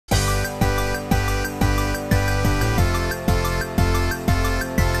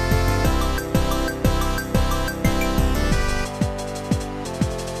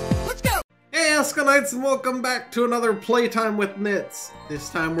EscoNitz, and welcome back to another Playtime with Nitz. This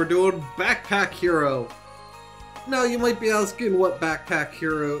time we're doing Backpack Hero. Now you might be asking what Backpack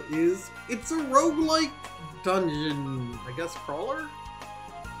Hero is. It's a roguelike dungeon, I guess, crawler?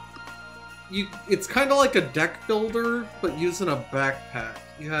 It's kind of like a deck builder, but using a backpack.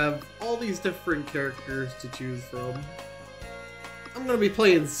 You have all these different characters to choose from. I'm going to be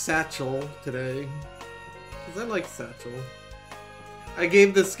playing Satchel today, because I like Satchel. I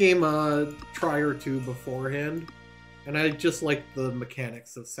gave this game a try or two beforehand, and I just like the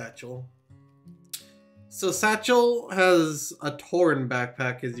mechanics of Satchel. So Satchel has a torn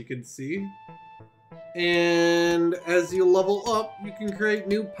backpack, as you can see. And as you level up, you can create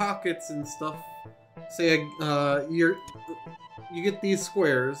new pockets and stuff. Say you get these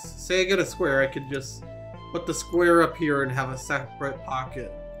squares. Say I get a square, I could just put the square up here and have a separate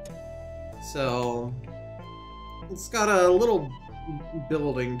pocket. So it's got a little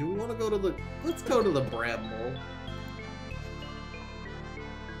building. Do we want to go to the... Let's go to the Bramble.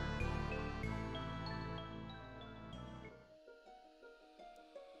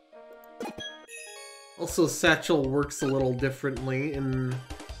 Also, Satchel works a little differently in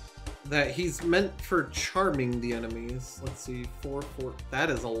that he's meant for charming the enemies. Let's see, 4.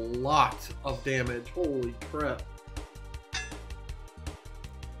 That is a lot of damage. Holy crap.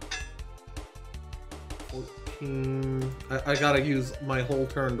 14. I gotta use my whole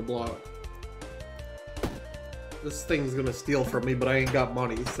turn to block. This thing's gonna steal from me, but I ain't got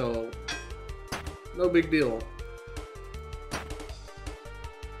money, so no big deal.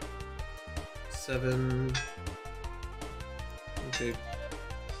 7. Okay.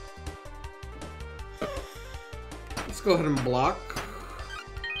 Let's go ahead and block.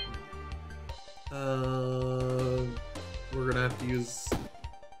 We're gonna have to use...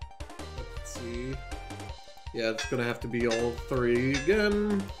 Let's see. Yeah, it's gonna have to be all 3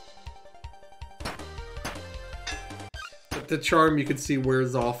 again. But the charm, you can see,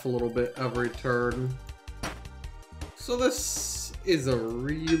 wears off a little bit every turn. So this is a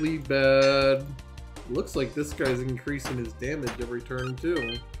really bad... Looks like this guy's increasing his damage every turn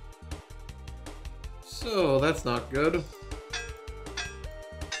too. So that's not good.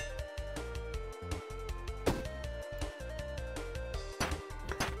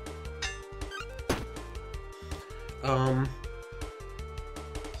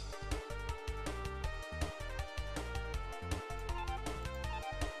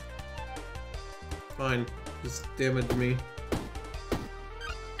 Fine. Just damage me.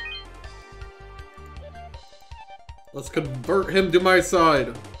 Let's convert him to my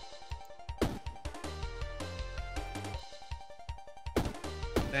side.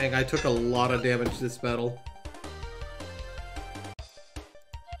 Dang, I took a lot of damage this battle.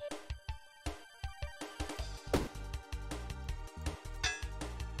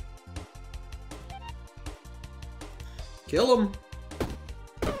 Kill him!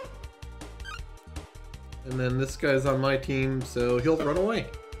 And then this guy's on my team, so he'll run away.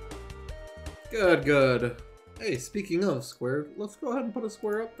 Good, good. Hey, speaking of square, let's go ahead and put a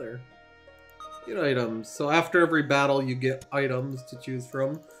square up there. Get items. So after every battle, you get items to choose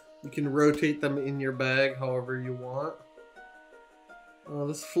from. You can rotate them in your bag however you want.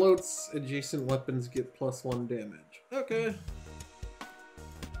 This floats. Adjacent weapons get +1 damage. Okay.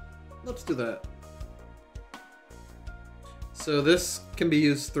 Let's do that. So this can be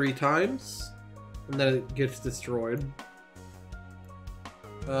used 3 times, and then it gets destroyed.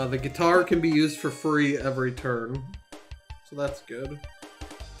 The guitar can be used for free every turn, so that's good.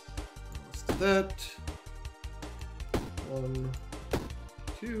 Let's do that. 1,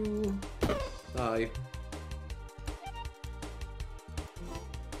 2, die.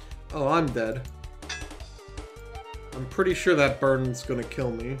 Oh, I'm dead. I'm pretty sure that burn's gonna kill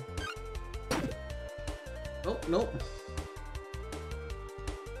me. Oh, nope.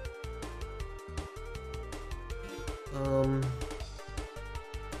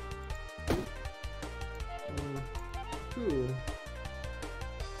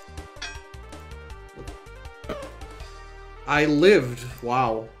 I lived.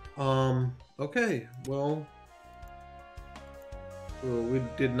 Wow. Okay. Well, we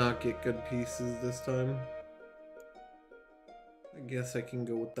did not get good pieces this time. I guess I can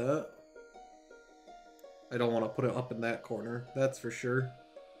go with that. I don't want to put it up in that corner. That's for sure.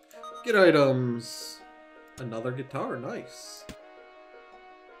 Get items. Another guitar. Nice.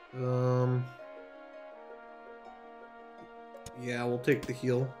 Yeah, we'll take the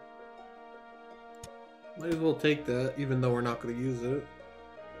heal. Might as well take that, even though we're not going to use it.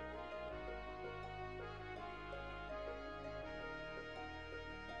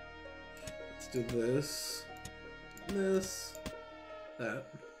 Let's do this, that.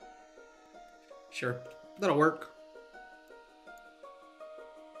 Sure, that'll work.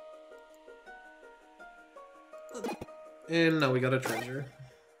 And now we got a treasure.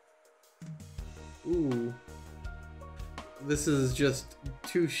 Ooh. This is just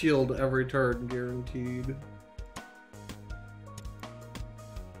 2 shield every turn, guaranteed.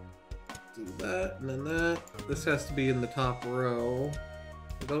 Do that, and then that. This has to be in the top row.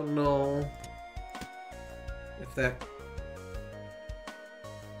 I don't know if that...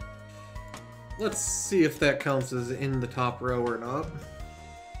 Let's see if that counts as in the top row or not.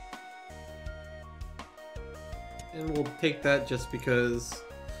 And we'll take that just because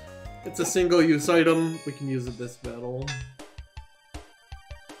it's a single-use item. We can use it this battle.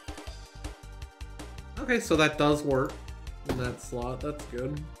 Okay, so that does work in that slot. That's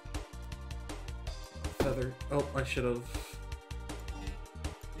good. Feather. Oh, I should have.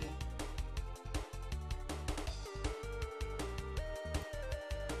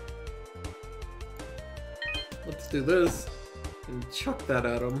 Let's do this and chuck that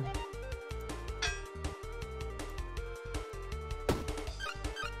at him.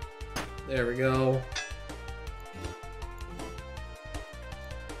 There we go.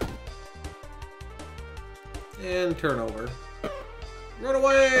 And turn over. Run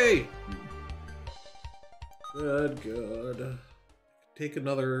away! Good, good. Take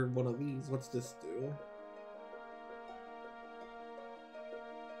another one of these. What's this do?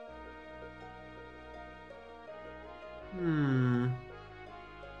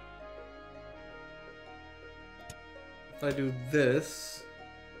 If I do this,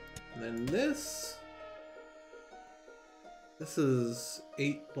 and then this is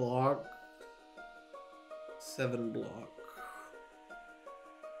 8 block, 7 block.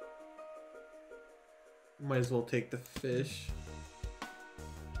 Might as well take the fish.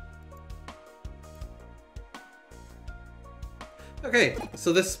 Okay,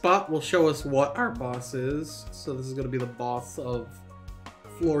 so this spot will show us what our boss is. So this is going to be the boss of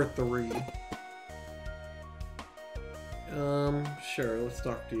floor 3. Sure, let's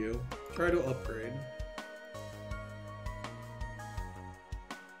talk to you. Try to upgrade.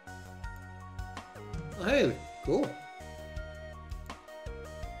 Oh, hey, cool.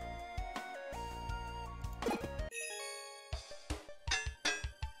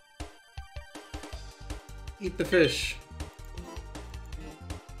 Eat the fish.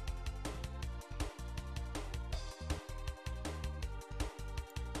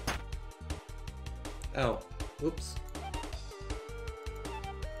 Ow. Whoops.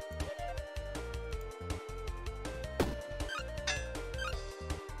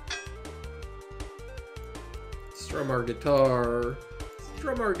 Strum our guitar.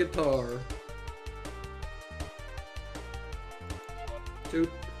 Strum our guitar. Toot.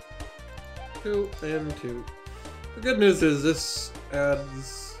 Toot and toot. The good news is this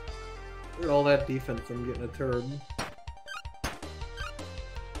adds... Look at all that defense I'm getting a turn.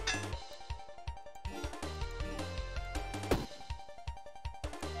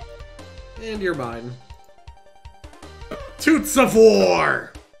 And you're mine. Toots of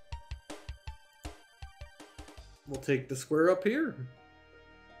War! We'll take the square up here.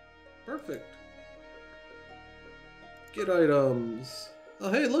 Perfect. Get items.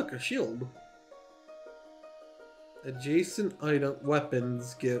 Oh hey, look, a shield. Adjacent item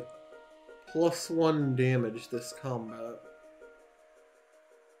weapons get +1 damage this combat.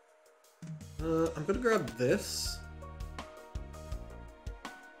 I'm gonna grab this.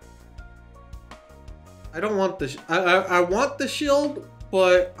 I don't want the I want the shield,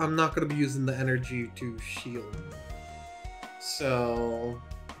 but I'm not gonna be using the energy to shield. So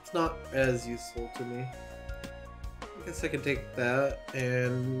it's not as useful to me. I guess I can take that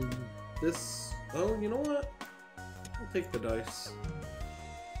and this. Oh, you know what? I'll take the dice.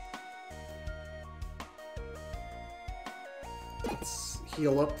 Let's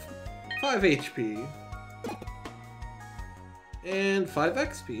heal up 5 HP. And 5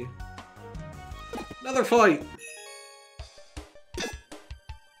 XP. Another fight!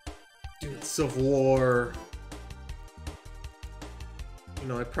 Doots of War. You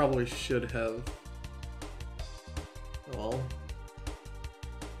know, I probably should have. Oh well.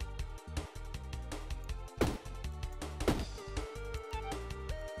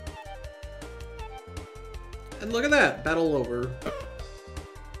 And look at that! Battle over.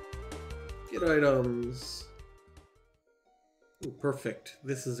 Get items. Ooh, perfect.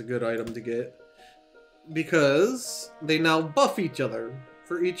 This is a good item to get. Because they now buff each other.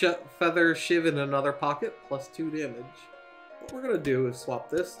 For each feather, shiv in another pocket, +2 damage. What we're gonna do is swap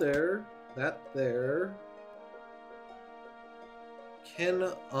this there, that there.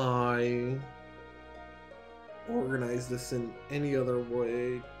 Can I organize this in any other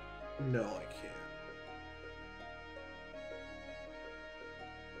way? No, I can't.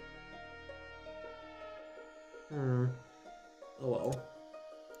 Oh well.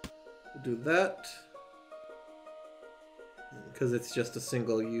 We'll do that. Because it's just a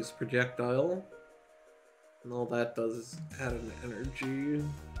single-use projectile. And all that does is add an energy.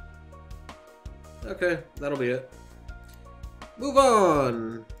 Okay, that'll be it. Move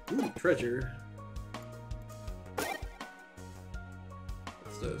on! Ooh, treasure.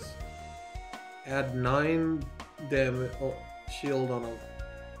 What's this? Add 9 damage. Oh, shield on a.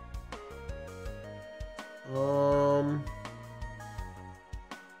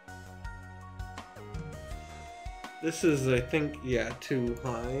 This is, I think, yeah, too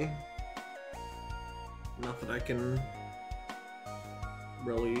high. Not that I can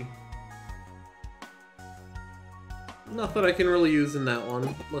really. Not that I can really use in that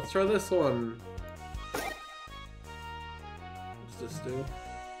one. Let's try this one. What's this do?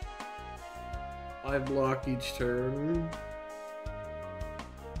 5 block each turn.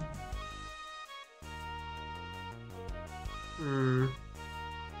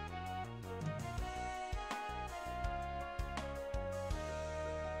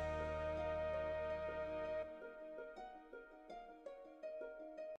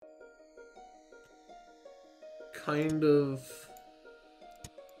 Kind of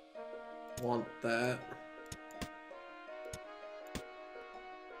want that.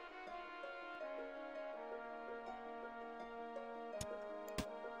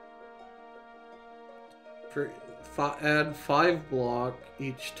 Add 5 block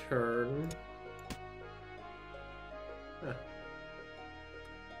each turn. Huh.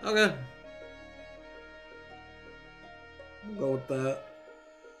 Okay. We'll go with that.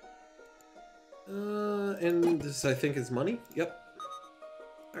 And this, I think, is money? Yep.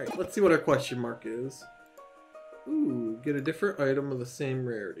 Alright, let's see what our question mark is. Ooh, get a different item of the same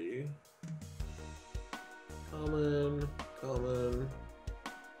rarity. Common, common.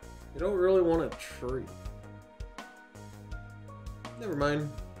 You don't really want a tree. Never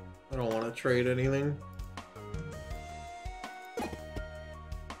mind. I don't want to trade anything.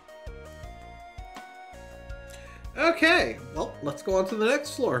 Okay, well, let's go on to the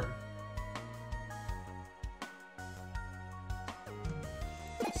next floor.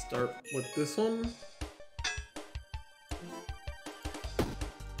 Start with this one.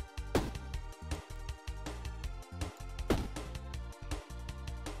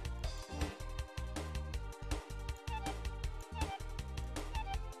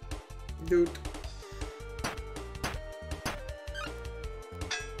 Doot.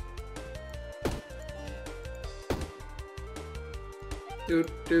 Doot,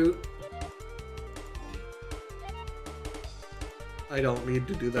 doot. I don't need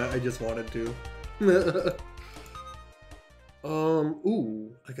to do that, I just wanted to.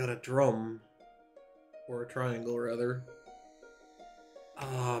 Ooh, I got a drum. Or a triangle, rather.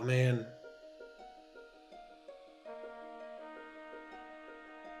 Ah, man.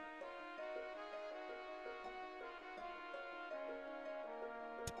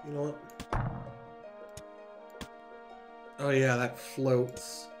 You know what? Oh yeah, that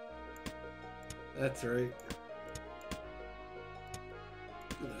floats. That's right.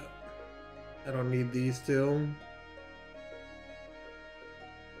 I don't need these two.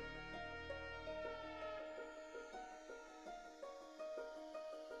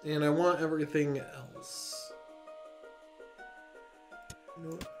 And I want everything else. You know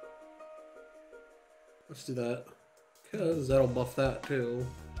what? Let's do that. Because that'll buff that too.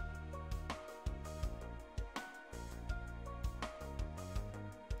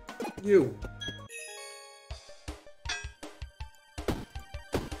 You.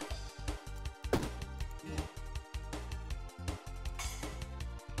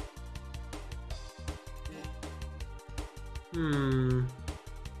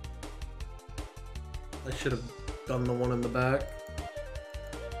 I should have done the one in the back.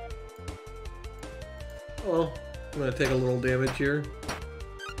 Oh well, I'm gonna take a little damage here.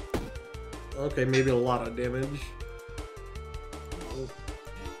 Okay, maybe a lot of damage. Oh.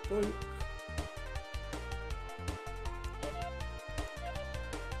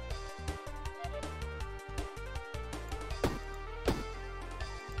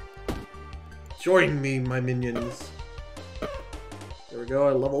 Join me, my minions. There we go,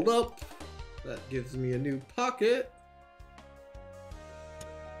 I leveled up. That gives me a new pocket.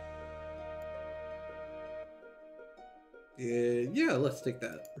 Yeah, let's take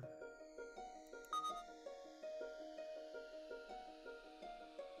that.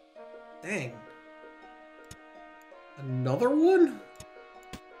 Dang. Another one?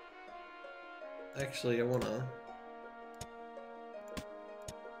 Actually, I wanna...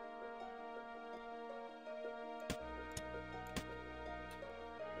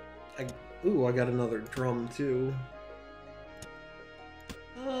 Ooh, I got another drum too.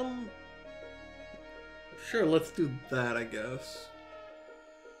 Sure, let's do that, I guess.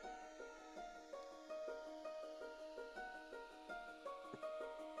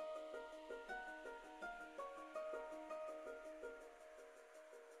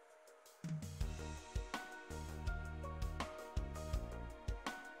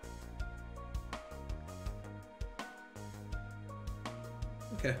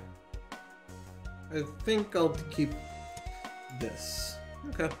 Okay. I think I'll keep this.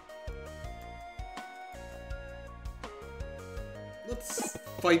 Okay. Let's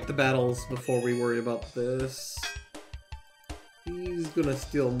fight the battles before we worry about this. He's gonna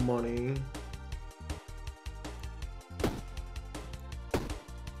steal money.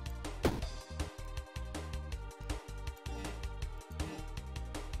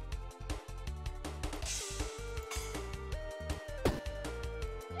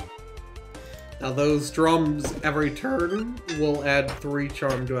 Now those drums every turn will add 3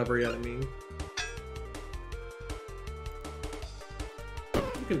 charm to every enemy.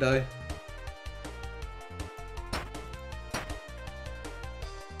 You can die.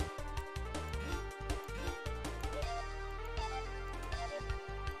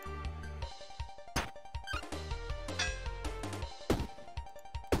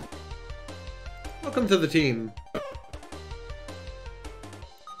 Welcome to the team.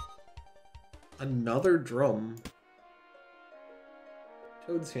 Another drum.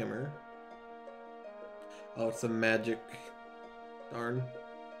 Toad's hammer. Oh, it's a magic. Darn.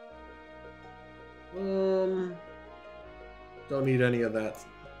 Don't need any of that.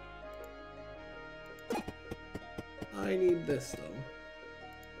 I need this though.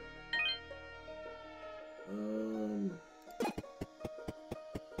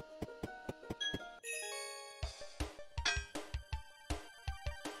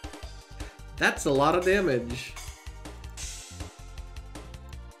 That's a lot of damage.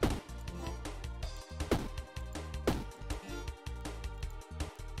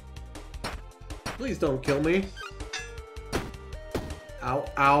 Please don't kill me. Ow,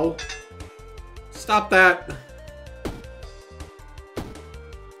 ow. Stop that.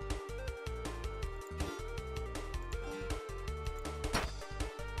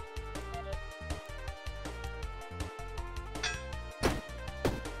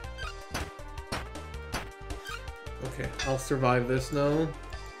 Okay, I'll survive this now.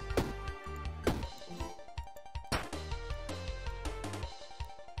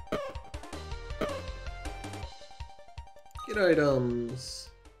 Get items.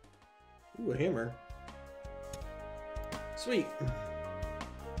 Ooh, a hammer. Sweet.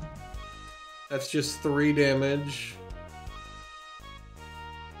 That's just 3 damage.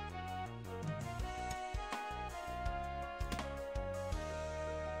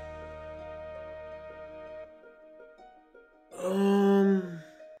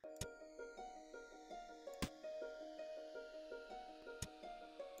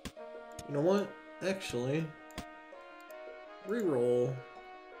 You know what? Actually, reroll.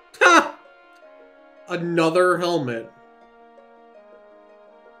 Ha! Another helmet.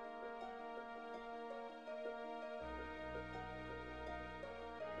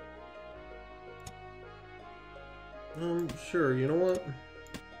 Sure, you know what?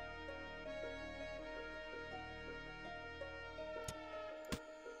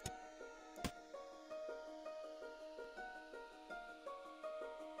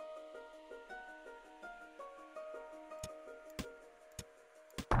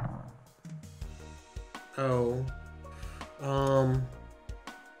 Oh.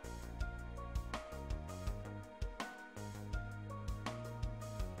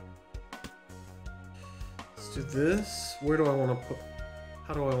 Let's do this. Where do I want to put...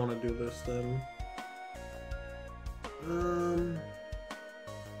 How do I want to do this then?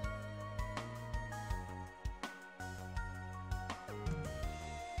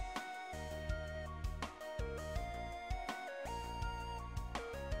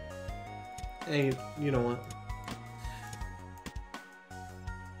 Hey, you know what?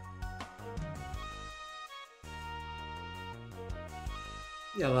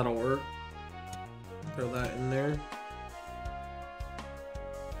 Yeah, that'll work. Throw that in there.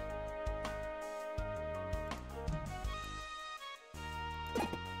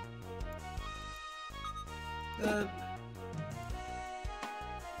 That.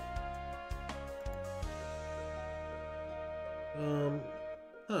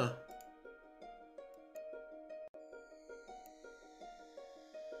 Huh.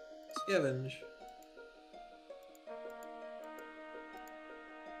 Scavenge.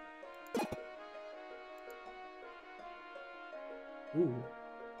 Ooh.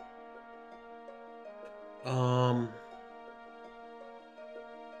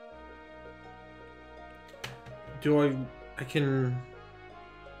 Do I can...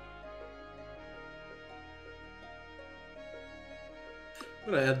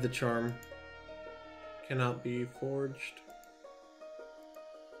 I'm gonna add the charm. Cannot be forged.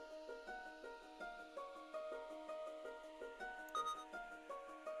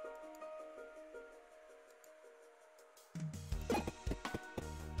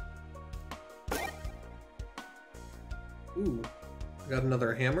 Ooh, I got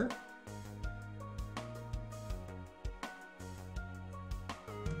another hammer.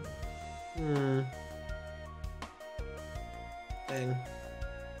 Dang.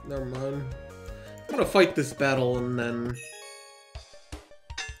 Never mind. I'm gonna fight this battle and then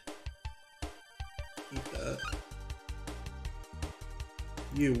eat that.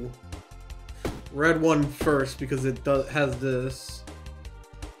 You. Red one first because it has this.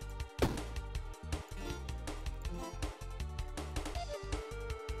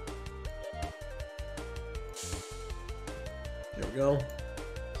 There we go.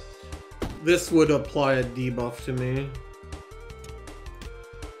 This would apply a debuff to me.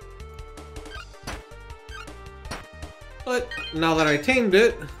 But now that I tamed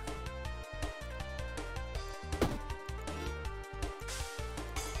it,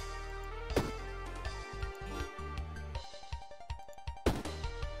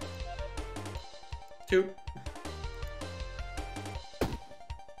 two.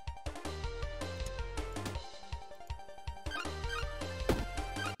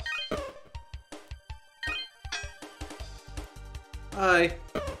 Hi.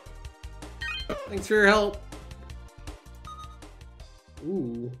 Thanks for your help.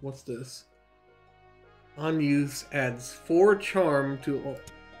 Ooh, what's this? Unused adds 4 charm to...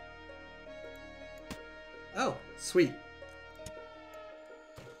 Oh, sweet.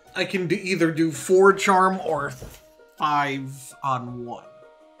 I can either do 4 charm or 5 on 1.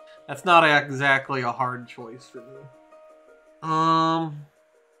 That's not exactly a hard choice for me. How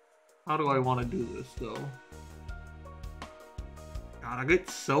do I want to do this, though? God, I get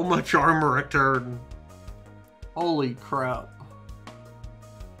so much armor a turn. Holy crap.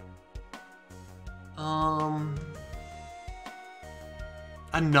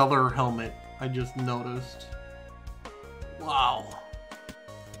 Another helmet, I just noticed. Wow.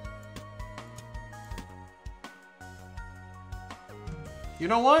 You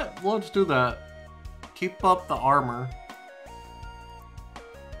know what? Let's do that. Keep up the armor.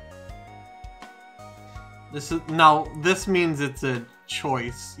 This means it's a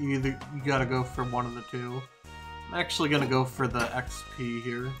choice. You gotta go for one of the two. I'm actually gonna go for the XP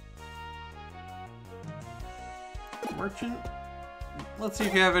here. Merchant? Let's see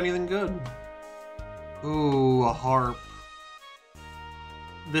if you have anything good. Ooh, a harp.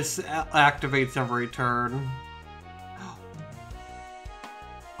 This activates every turn.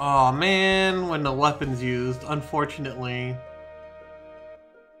 Oh man, when the weapon's used, unfortunately.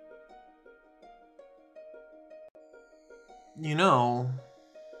 You know,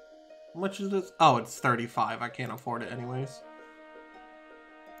 how much is this? Oh, it's 35. I can't afford it anyways.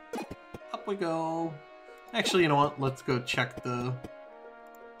 Up we go. Actually, you know what? Let's go check the...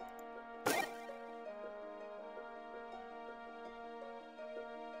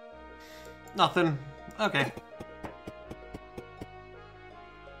 Nothing. Okay.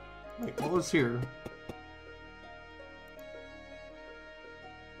 Wait, what was here?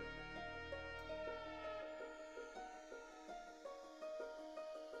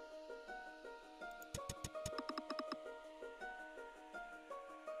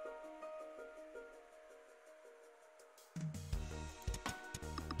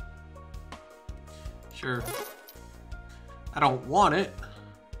 Sure. I don't want it,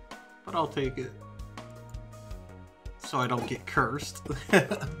 but I'll take it. So I don't get cursed.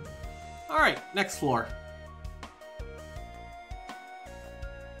 Alright, next floor.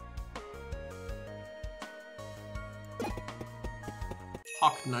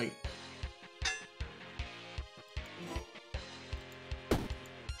 Hawk Knight.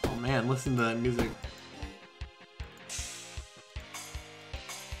 Oh man, listen to that music.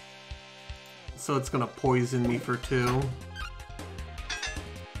 So it's gonna poison me for 2.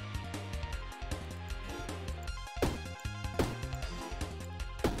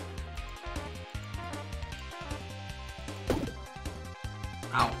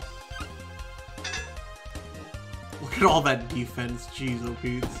 Ow. Look at all that defense, jeez, oh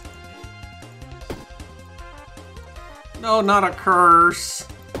Pete. No, not a curse.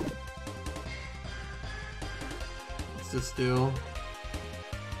 What's this do?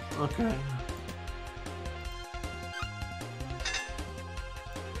 Okay.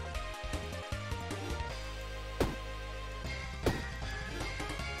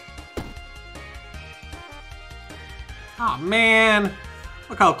 Aw, man!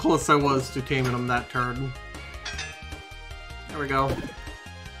 Look how close I was to taming him that turn. There we go.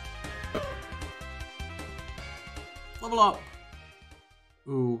 Level up!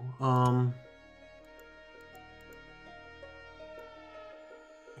 Ooh, I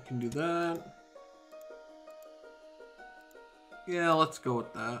can do that. Yeah, let's go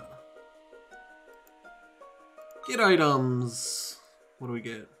with that. Get items! What do we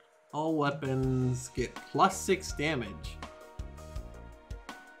get? All weapons get +6 damage.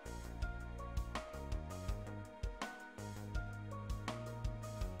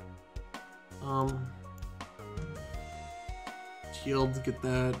 Shields, get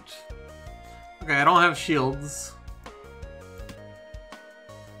that. Okay, I don't have shields.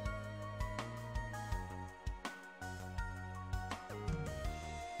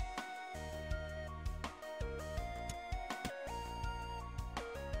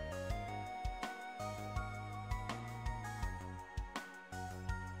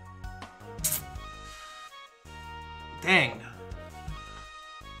 Dang.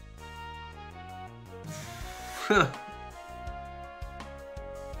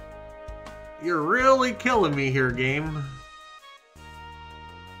 You're really killing me here, game.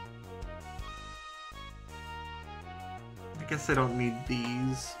 I guess I don't need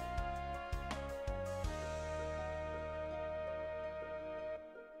these.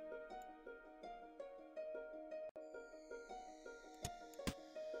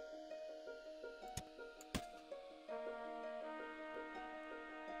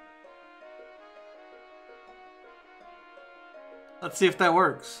 Let's see if that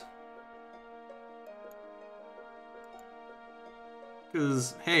works.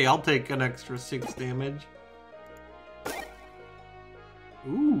 Because, hey, I'll take an extra 6 damage.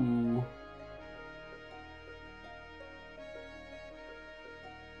 Ooh.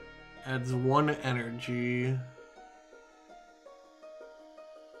 Adds 1 energy.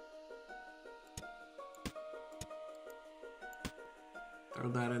 Throw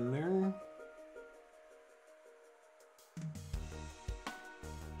that in there.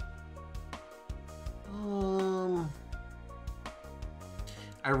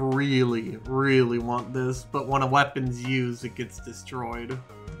 I really, really want this, but when a weapon's used, it gets destroyed.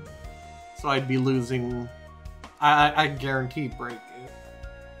 So I'd be losing... I guarantee break it.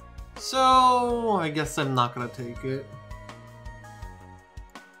 So, I guess I'm not gonna take it.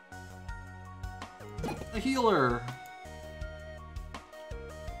 A healer!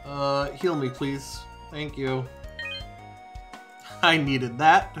 Heal me, please. Thank you. I needed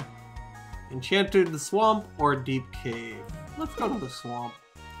that. Enchanted swamp or deep cave? Let's go to the swamp.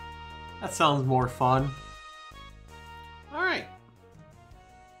 That sounds more fun. Alright.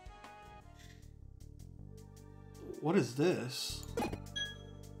 What is this?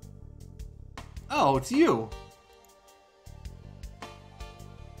 Oh, it's you!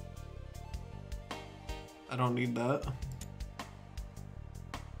 I don't need that.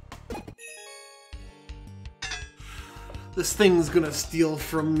 This thing's gonna steal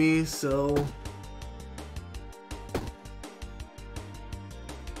from me, so...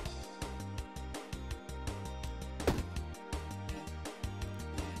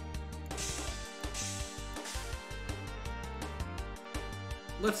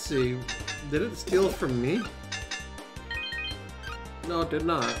 Let's see, did it steal from me? No, it did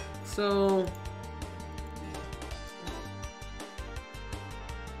not. So...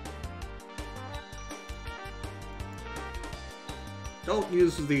 Don't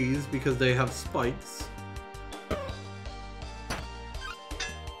use these because they have spikes.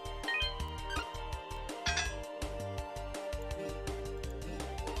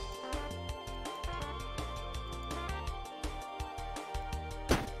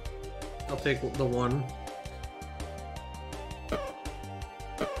 I'll take the one. There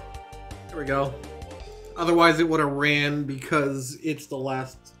we go. Otherwise it would have ran because it's the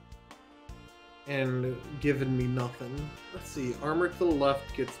last and given me nothing. Let's see, armor to the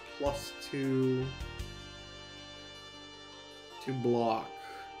left gets +2 to block.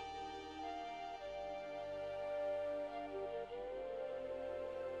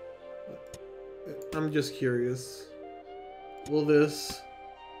 I'm just curious. Will this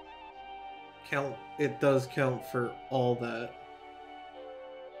count? It does count for all that.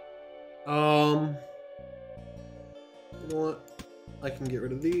 You know what? I can get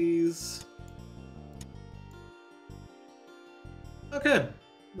rid of these. Okay,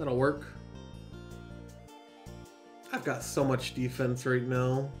 that'll work. I've got so much defense right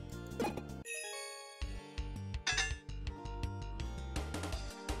now.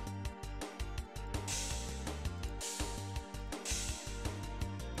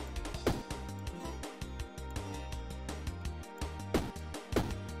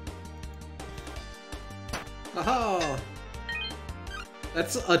 Aha!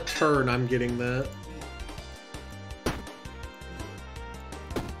 That's a turn I'm getting that.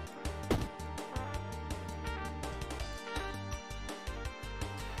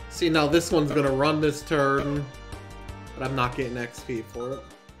 See, now this one's gonna run this turn, but I'm not getting XP for it.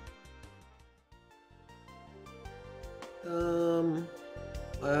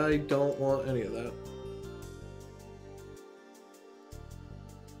 I don't want any of that.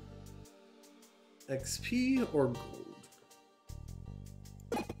 XP or gold?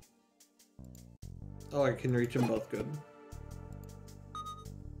 Oh, I can reach them both, good.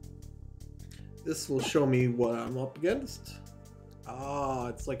 This will show me what I'm up against. Ah,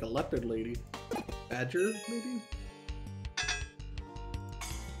 it's like a leopard lady. Badger, maybe?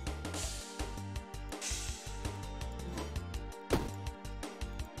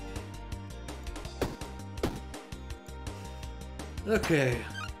 Okay.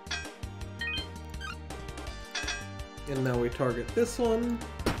 And now we target this one.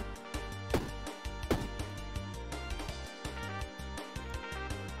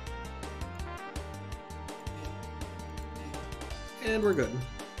 And we're good.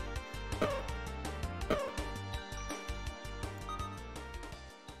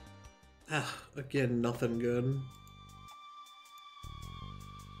 Ah, again, nothing good.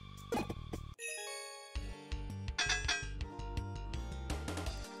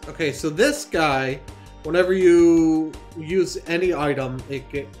 Okay, so this guy, whenever you use any item, it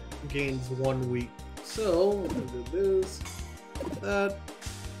gains 1 week. So, I'm gonna do this, that,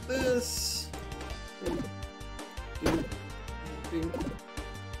 this, ding, ding, ding.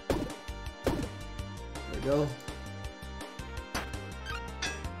 There we go.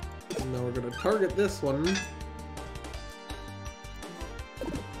 And now we're gonna target this one.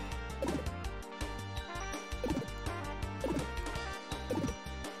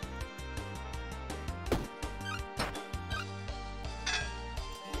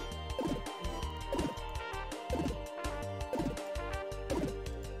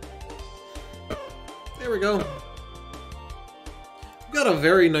 There we go. We've got a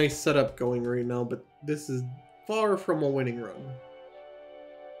very nice setup going right now, but this is far from a winning run.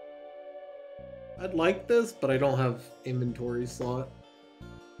 I'd like this, but I don't have inventory slot.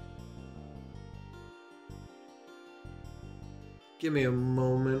 Give me a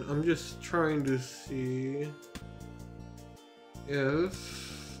moment. I'm just trying to see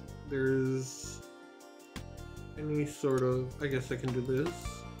if there's any sort of... I guess I can do this.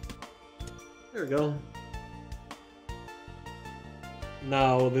 There we go.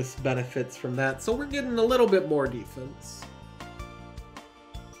 Now this benefits from that, so we're getting a little bit more defense.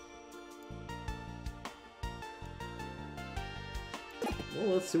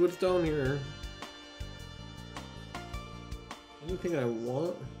 Well, let's see what's down here. Anything I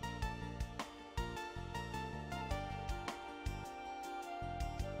want?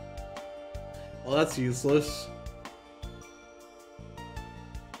 Well, that's useless.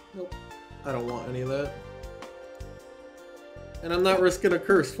 Nope. I don't want any of that. And I'm not risking a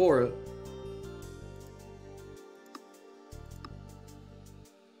curse for it.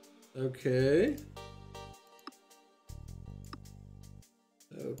 Okay.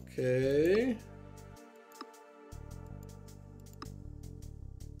 Okay.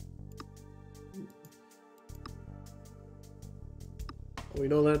 We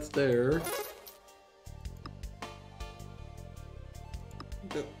know that's there.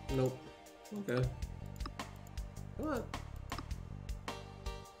 Nope. Okay. Come on.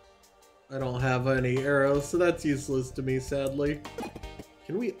 I don't have any arrows, so that's useless to me, sadly.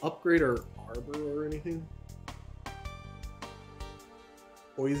 Can we upgrade our armor or anything?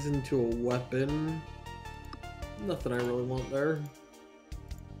 Poison to a weapon. Nothing I really want there.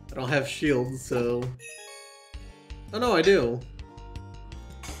 I don't have shields, so... Oh no, I do.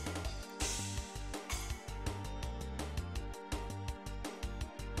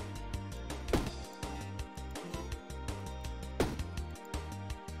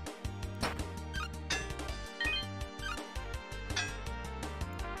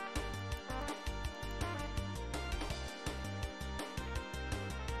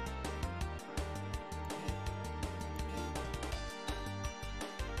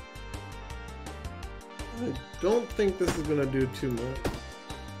 I don't think this is gonna do too much.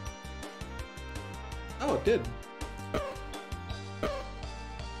 Oh, it did.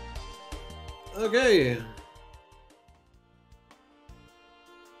 Okay.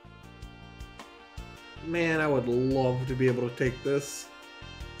 Man, I would love to be able to take this.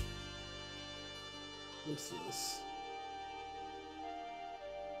 What's this?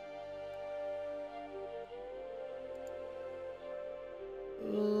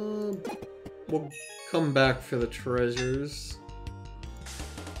 We'll come back for the treasures.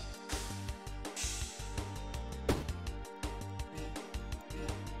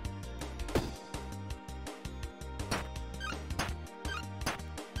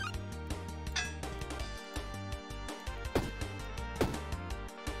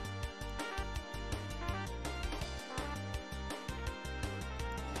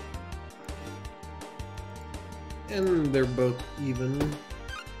 And they're both even.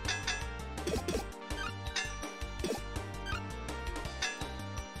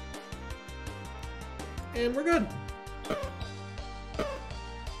 And we're good.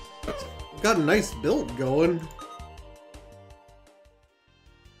 Got a nice build going.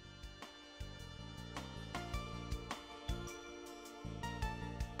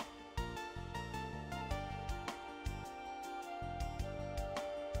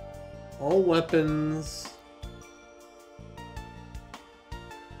 All weapons.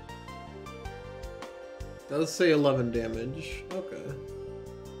 Does say 11 damage. Okay.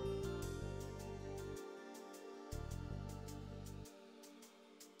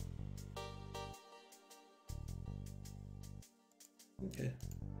 Okay.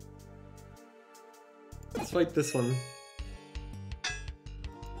 Let's fight this one.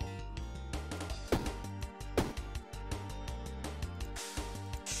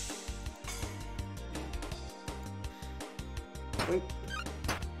 Wait.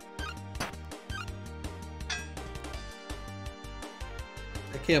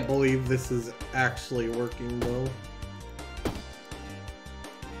 I can't believe this is actually working though.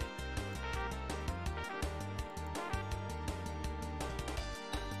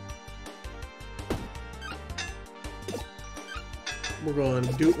 We're going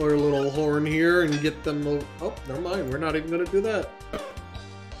to do our little horn here and get them. Oh, never mind. We're not even going to do that.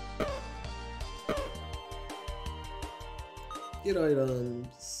 Get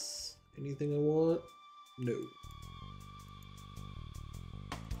items. Anything I want? No.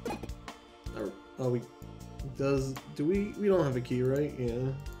 Oh, we don't have a key, right?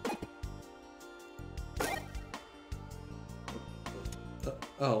 Yeah.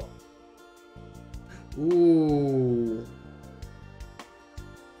 Oh. Ooh.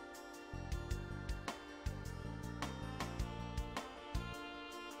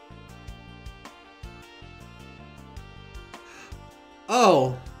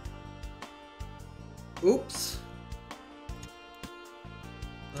 Oh. Oops.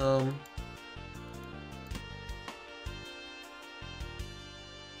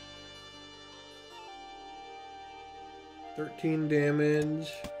 13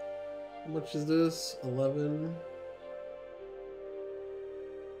 damage. How much is this? 11.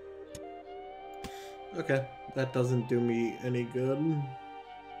 Okay, that doesn't do me any good.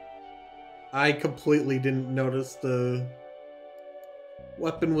 I completely didn't notice the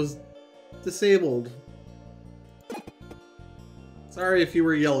weapon was disabled. Sorry if you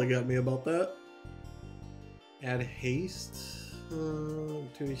were yelling at me about that. Add haste to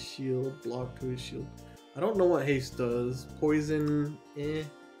his shield, block to his shield. I don't know what haste does. Poison, eh.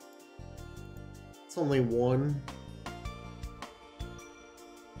 It's only 1.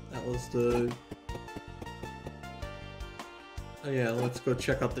 That was the... Oh yeah, let's go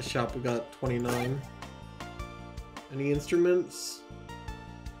check out the shop. We got 29. Any instruments?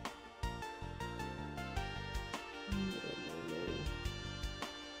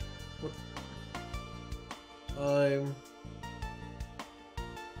 What?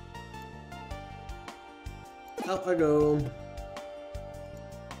 Out I go.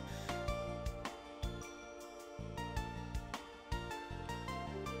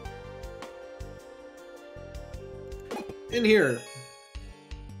 In here.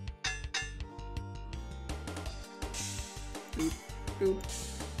 Doot, doot,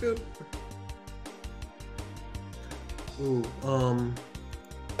 doot. Ooh,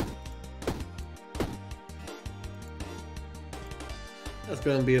 that's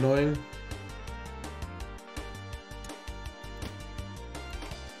gonna be annoying.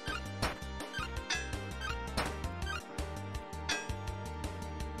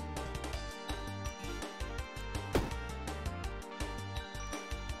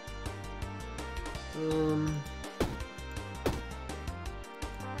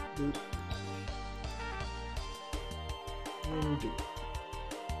 Doot. And doot.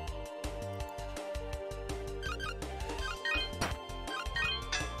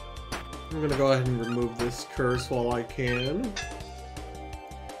 I'm gonna go ahead and remove this curse while I can.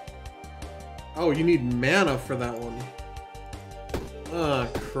 Oh, you need mana for that one. Ah,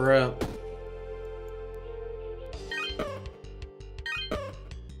 crap.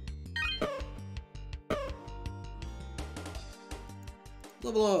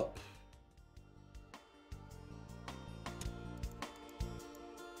 Level up.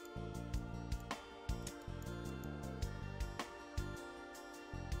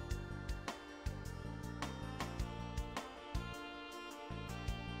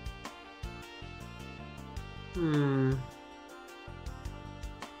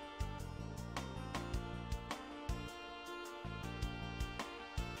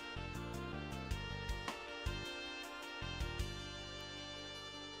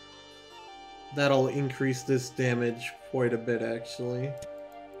 That'll increase this damage quite a bit, actually.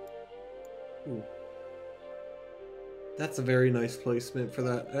 Ooh. That's a very nice placement for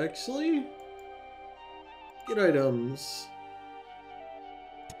that, actually. Get items.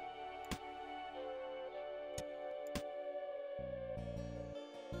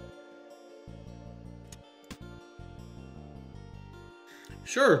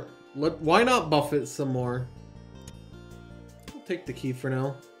 Sure, why not buff it some more? I'll take the key for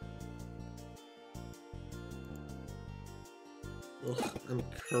now. Ugh, I'm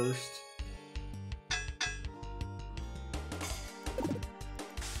cursed.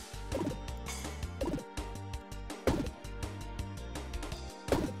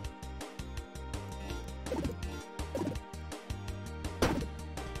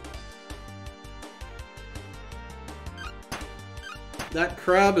 That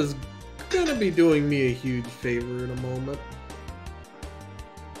crab is gonna be doing me a huge favor in a moment.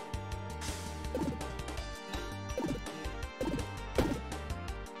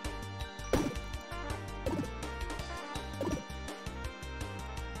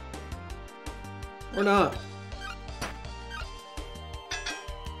 Or not.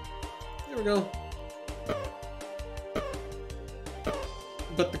 There we go.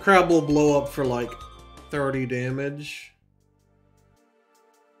 But the crab will blow up for like 30 damage.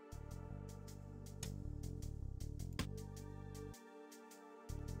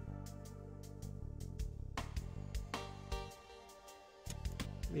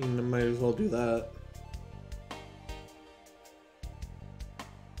 I mean, I might as well do that.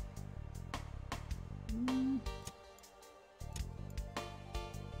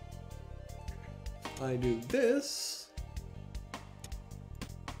 I do this.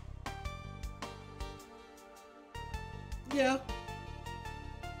 Yeah.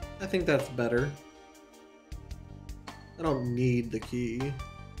 I think that's better. I don't need the key.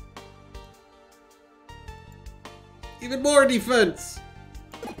 Even more defense!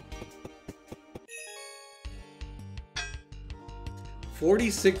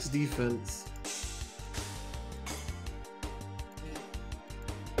 46 defense.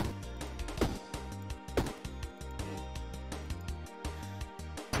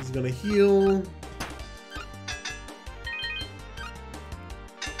 He's gonna heal.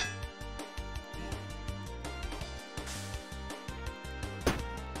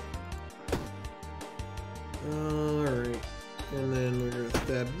 Alright. And then we're gonna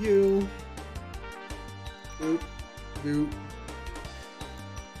stab you. Boop. Boop.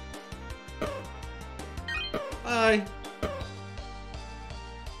 Bye.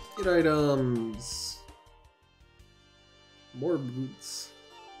 Get items. More boots.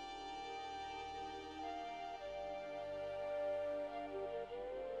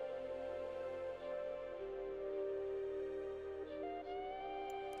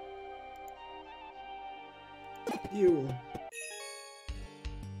 You.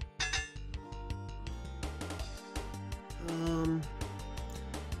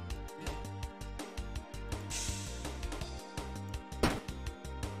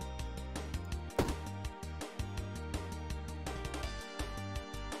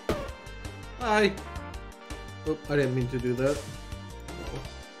 Hi. Oh, I didn't mean to do that.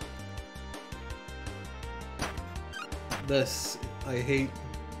 No. This I hate.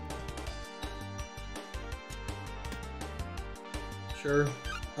 Sure.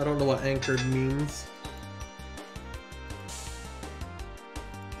 I don't know what anchored means.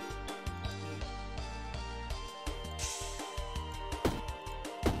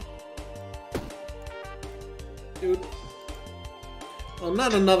 Dude. Well,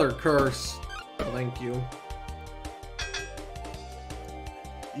 not another curse. Oh, thank you.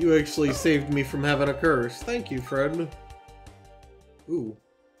 You actually saved me from having a curse. Thank you, friend. Ooh.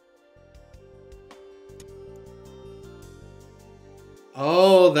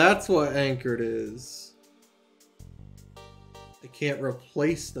 Oh, that's what anchored is. I can't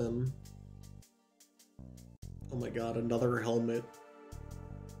replace them. Oh my god, another helmet.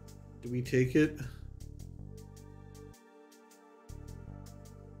 Do we take it?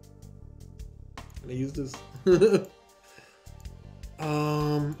 Can I use this?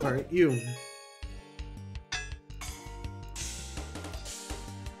 Alright, you.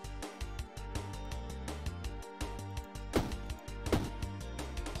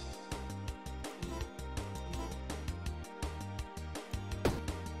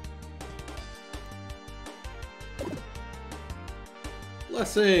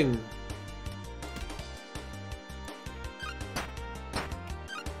 Blessing.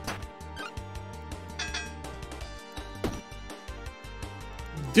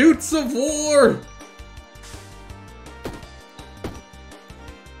 Doots of War!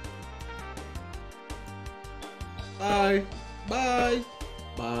 Bye. Bye.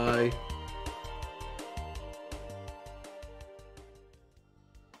 Bye.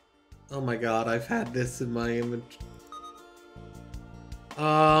 Oh my god, I've had this in my image.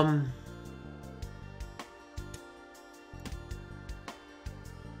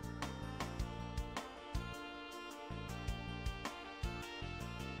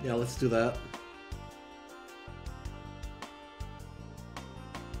 Yeah, let's do that.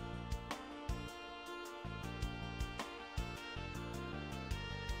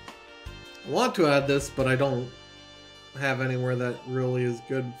 I want to add this, but I don't have anywhere that really is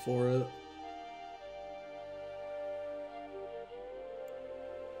good for it.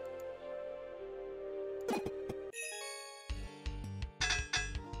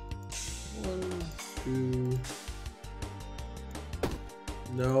 One, two.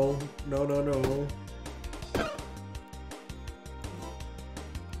 No, no, no, no.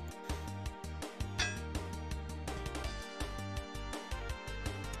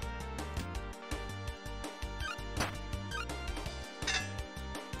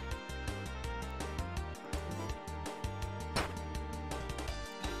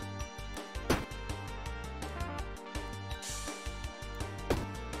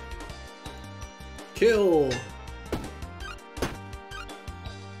 Kill!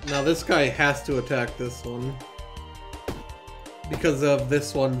 Now this guy has to attack this one. Because of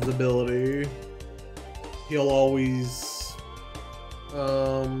this one's ability. He'll always...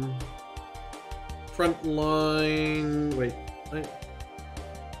 front line... Wait.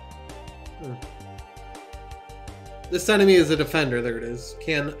 This enemy is a defender, there it is.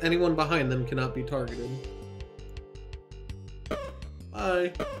 Anyone behind them cannot be targeted.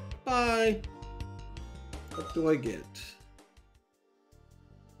 Bye. Bye. What do I get?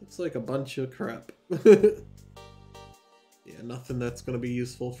 Looks like a bunch of crap. Yeah, nothing that's gonna be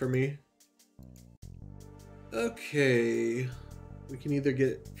useful for me. Okay. We can either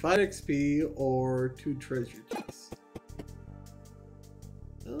get 5 XP or 2 treasure chests.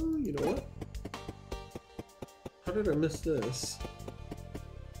 Oh, you know what? How did I miss this?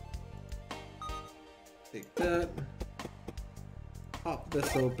 Take that. Pop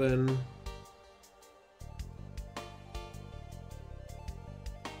this open.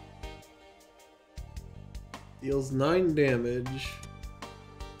 Deals 9 damage,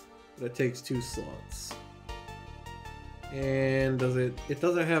 but it takes 2 slots. And does it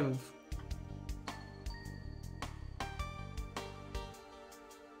doesn't have...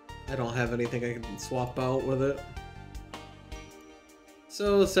 I don't have anything I can swap out with it.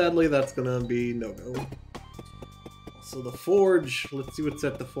 So sadly that's gonna be no-go. So the forge, let's see what's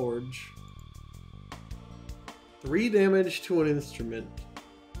at the forge. 3 damage to an instrument.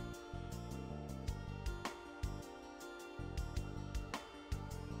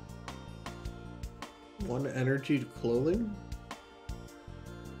 1 energy to clothing?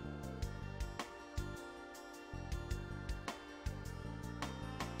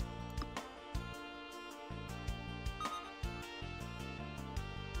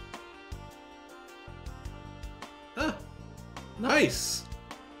 Ah! Nice!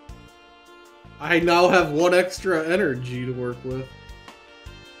 I now have 1 extra energy to work with.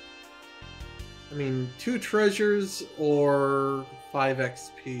 I mean, 2 treasures or 5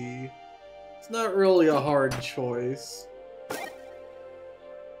 XP. It's not really a hard choice.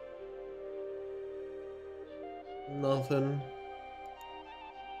 Nothing.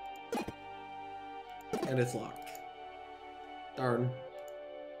 And it's locked. Darn.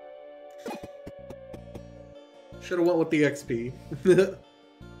 Should've went with the XP.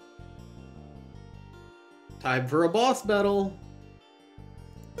 Time for a boss battle!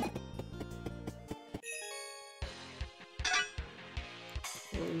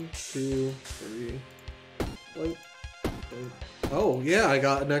 One, two, three. Blink. Blink. Oh, yeah, I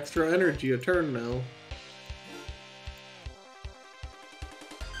got an extra energy a turn now.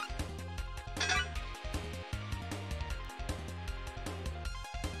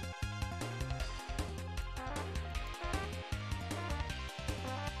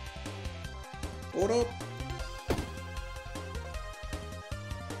 Hold up.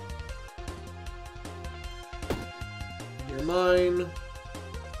 You're mine.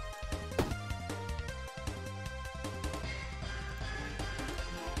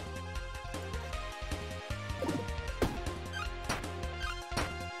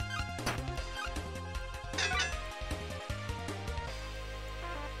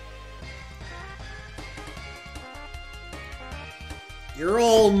 You're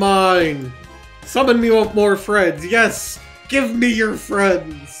all mine. Summon me with more friends. Yes! Give me your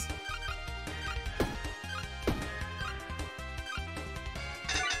friends!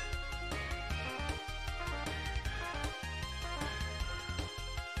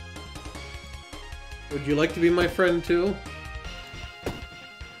 Would you like to be my friend too?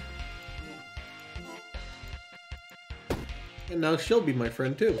 And now she'll be my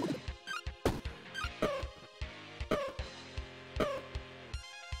friend too.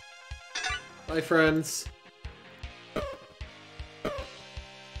 Bye, friends.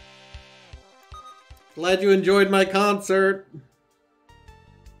 Glad you enjoyed my concert.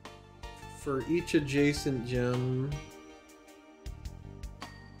 For each adjacent gem,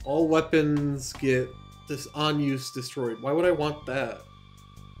 all weapons get this on use destroyed. Why would I want that?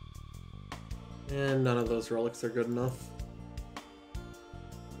 And none of those relics are good enough.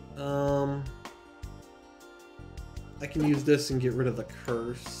 I can use this and get rid of the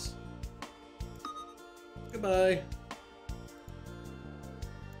curse. Goodbye.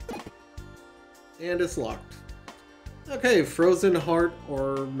 And it's locked. Okay, Frozen Heart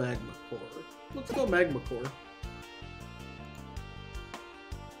or Magma Core. Let's go Magma Core.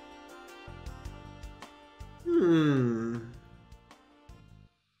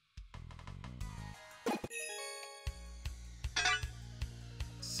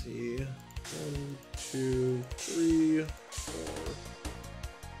 Let's see. 1, 2, 3, 4.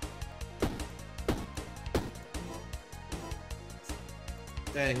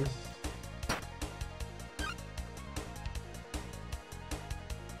 Dang.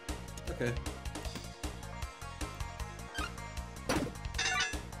 Okay.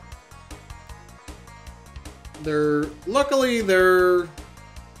 Luckily they're...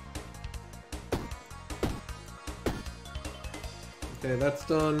 Okay, that's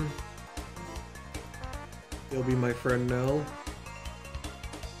done. You'll be my friend now.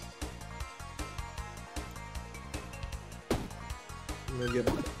 I'm gonna get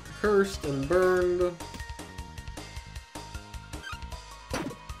cursed and burned.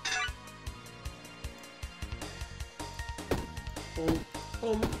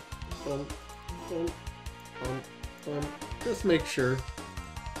 Just make sure.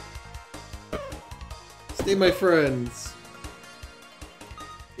 Stay my friends.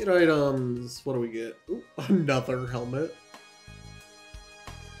 Get items. What do we get? Ooh, another helmet.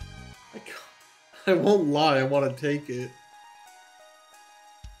 I won't lie, I want to take it.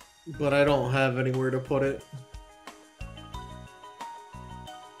 But I don't have anywhere to put it.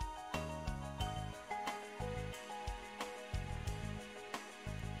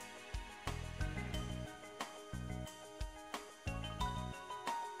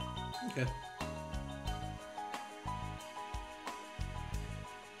 Okay.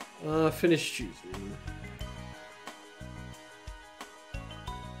 Finish choosing.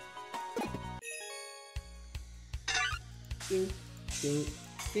 Ding, ding,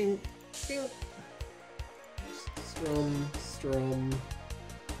 ding, ding. Strum.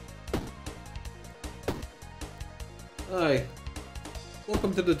 Hi.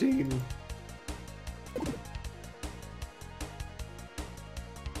 Welcome to the team.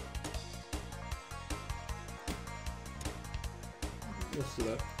 Let's do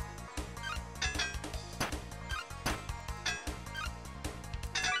that.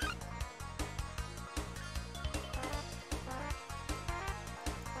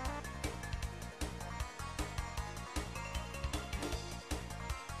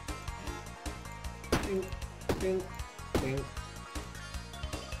 Ding, ding, ding.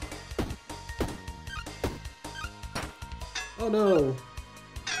 Oh no!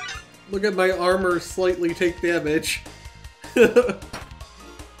 Look at my armor slightly take damage.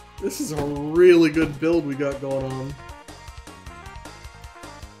 This is a really good build we got going on.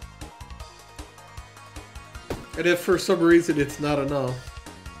 And if for some reason it's not enough.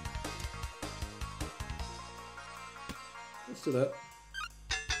 Let's do that.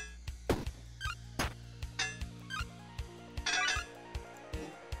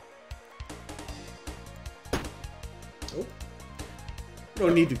 Oh. We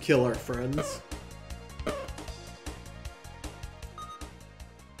don't need to kill our friends.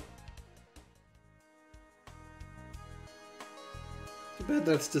 Too bad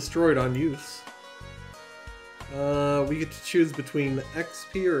that's destroyed on use. We get to choose between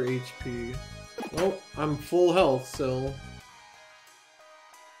XP or HP. Well, I'm full health, so...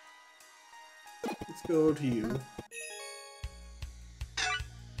 Let's go to you.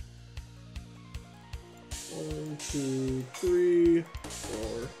 1, 2, 3,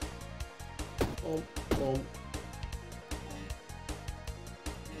 4. Bump, bump.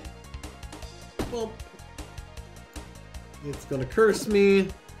 Bump. It's gonna curse me.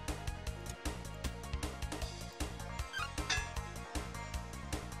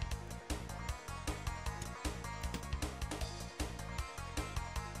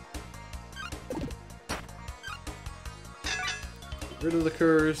 rid of the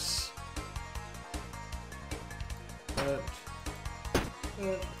curse.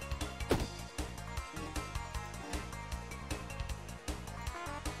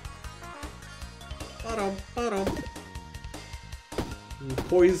 Bottom. I'm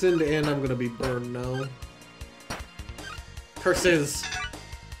poisoned and I'm gonna be burned now. Curses!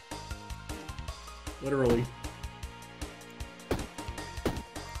 Literally.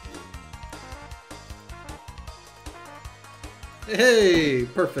 Hey!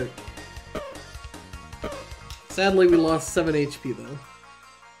 Perfect. Sadly, we lost 7 HP though.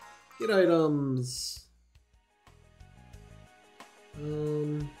 Get items.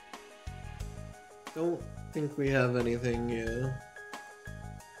 Don't think we have anything, yeah.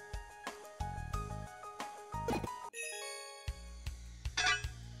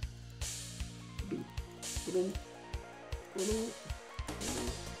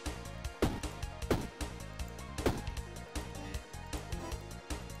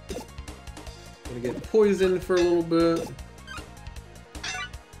 Gonna get poisoned for a little bit.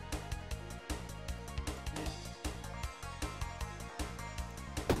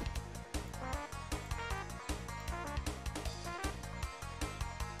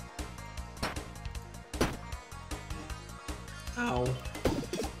 Ow.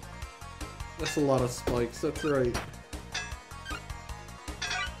 That's a lot of spikes, that's right.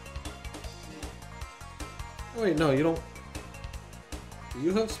 Oh wait, no, you don't... Do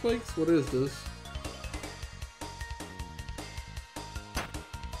you have spikes? What is this?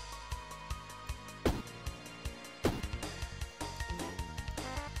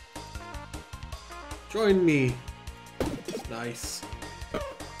 Join me! Nice.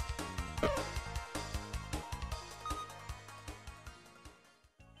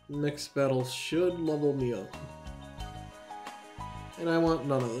 Next battle should level me up. And I want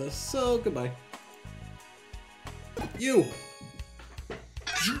none of this, so goodbye. You!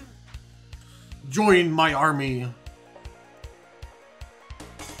 Join my army!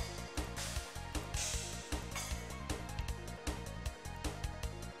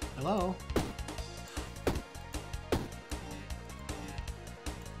 Hello?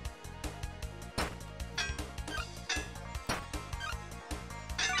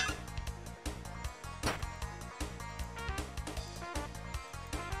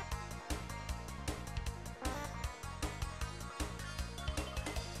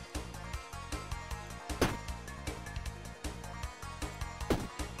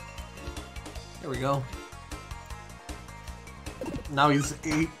 There we go. Now he's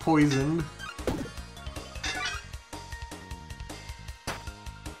 8 poisoned.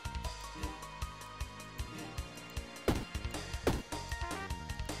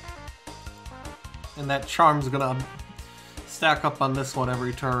 And that charm's gonna stack up on this one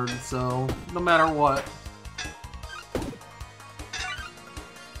every turn, so no matter what.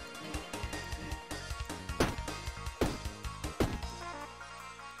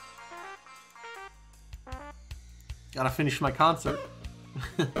 Gotta finish my concert.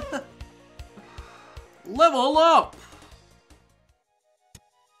 Level up!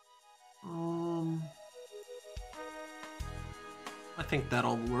 I think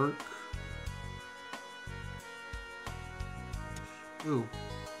that'll work. Ooh.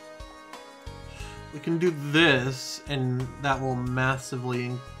 We can do this, and that will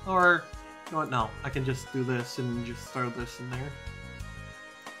massively... Or, you know what, no. I can just do this and just throw this in there.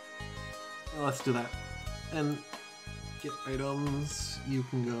 Well, let's do that. And... Get items, you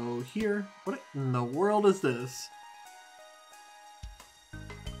can go here. What in the world is this?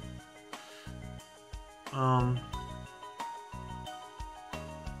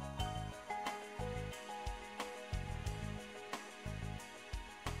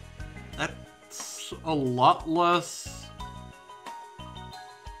 That's a lot less.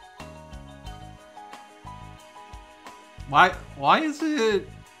 Why is it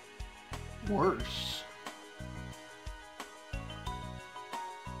worse?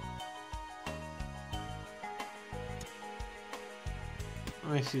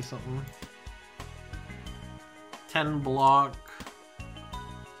 Let me see something. 10 block,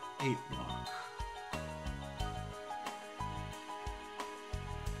 8 block.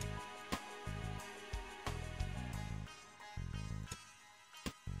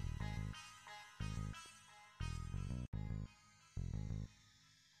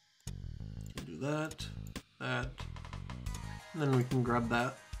 Do that, and then we can grab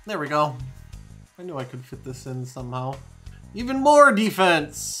that. There we go. I knew I could fit this in somehow. Even more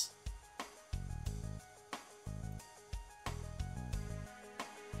defense!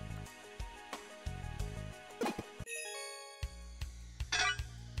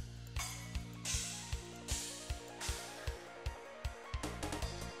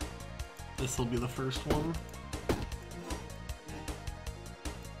 This will be the first one.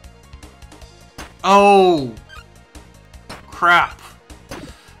 Oh! Crap.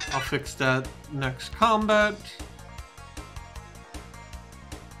 I'll fix that next combat.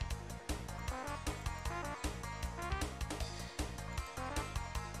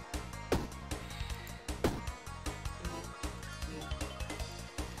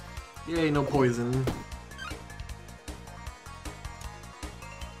 Yay, no poison.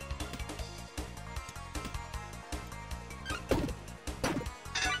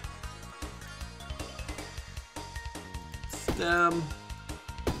 Stab.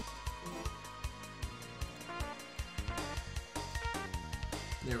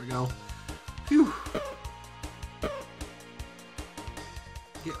 There we go. Phew.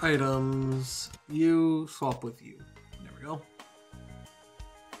 Get items. You swap with you. There we go.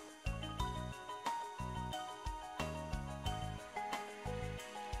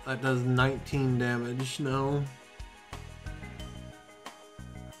 That does 19 damage. No.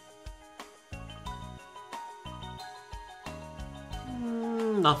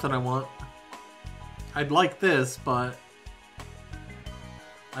 Not that I want. I'd like this, but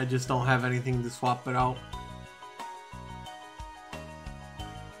I just don't have anything to swap it out.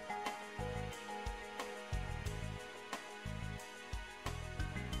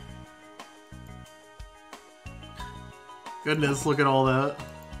 Goodness, look at all that.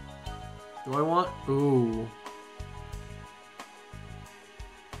 Do I want? Ooh.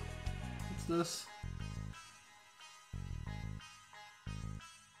 What's this?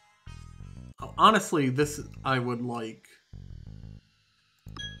 Oh, honestly, this I would like.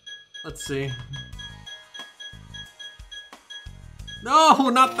 Let's see. No,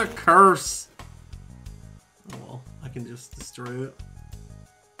 not the curse! Oh well, I can just destroy it.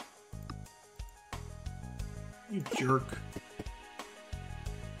 You jerk.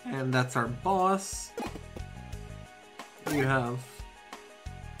 And that's our boss. What do you have?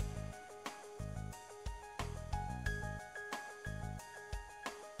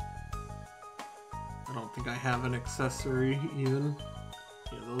 I don't think I have an accessory even.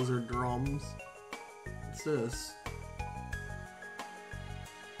 Yeah, those are drums. What's this?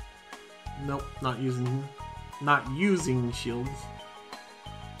 Nope, not using shields.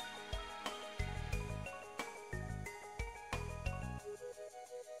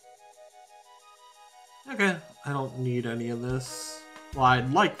 Okay, I don't need any of this. Well,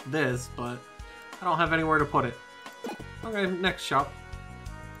 I'd like this, but I don't have anywhere to put it. Okay, next shop.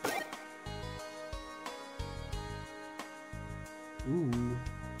 Ooh.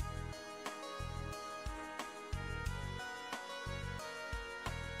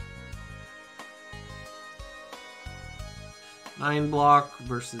 Nine block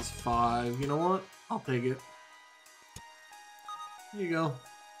versus 5. You know what? I'll take it. Here you go.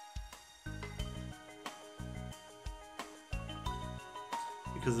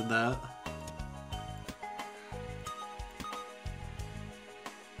 Because of that.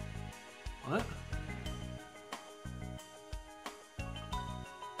 What?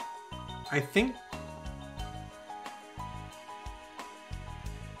 I think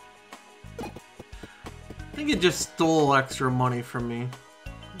it just stole extra money from me.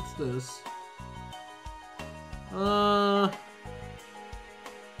 What's this? From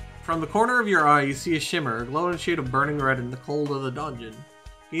the corner of your eye, you see a shimmer, a glowing shade of burning red in the cold of the dungeon.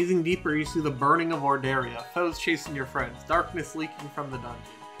 Gazing deeper, you see the burning of Ordaria, foes chasing your friends, darkness leaking from the dungeon.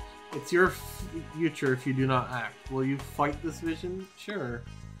 It's your future if you do not act. Will you fight this vision? Sure.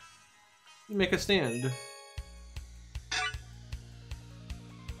 You make a stand.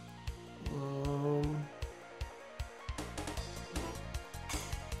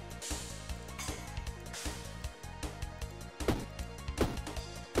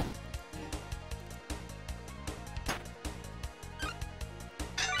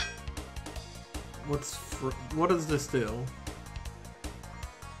 What does this do?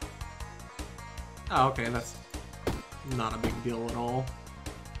 Oh, okay, that's not a big deal at all.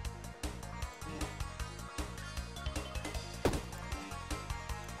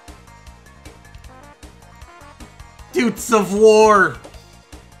 Doots of War!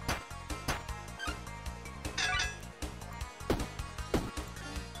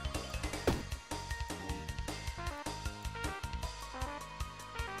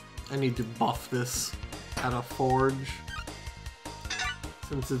 I need to buff this at a forge,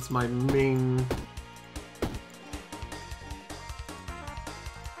 since it's my main.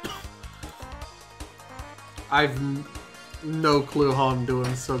 I've no clue how I'm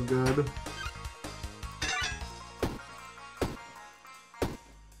doing so good.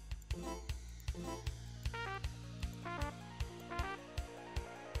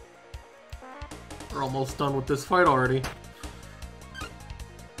 We're almost done with this fight already.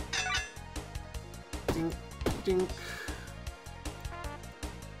 Dink, dink.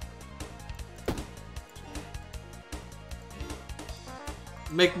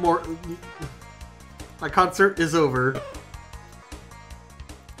 Make more. My concert is over.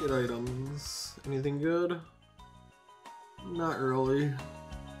 Get items. Anything good? Not really.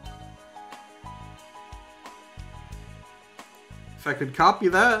 If I could copy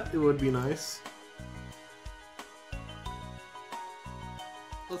that, it would be nice.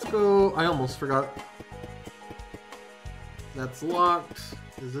 Let's go. I almost forgot. That's locked.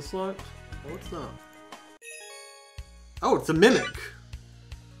 Is this locked? No, it's not. Oh, it's a mimic.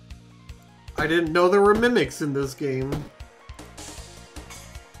 I didn't know there were mimics in this game.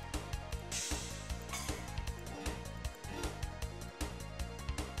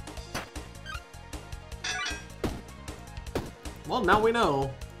 Well, now we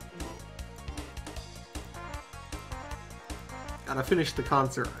know. Gotta finish the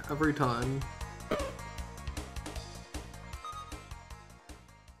concert every time.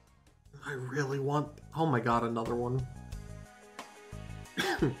 I really want... Oh my god, another one.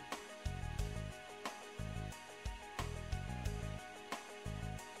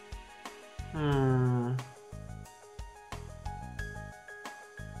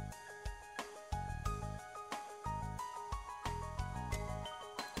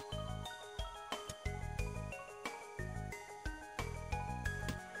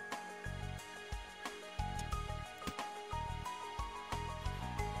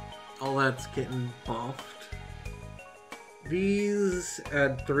 All that's getting buffed. These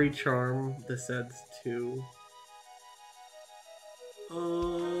add 3 charm. This adds 2.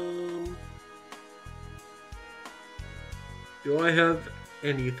 Do I have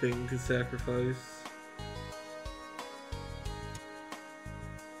anything to sacrifice?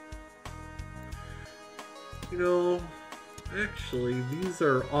 You know, actually, these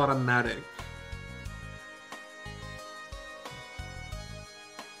are automatic.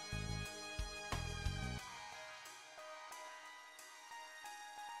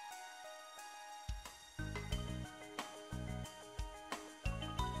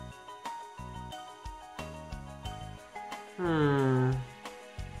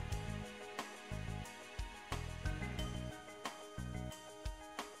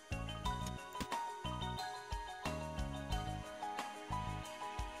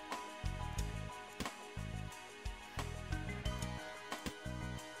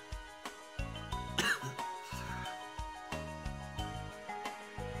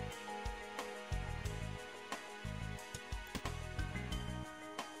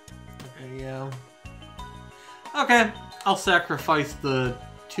 Yeah. Okay, I'll sacrifice the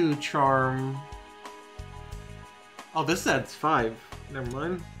 2 charm. Oh, this adds 5. Never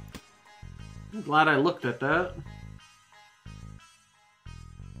mind. I'm glad I looked at that.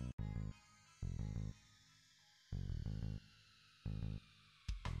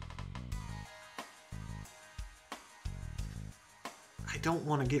 I don't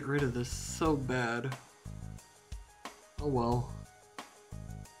want to get rid of this so bad. Oh well.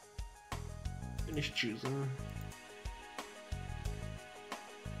 Finish choosing.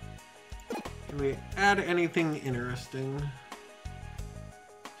 Can we add anything interesting?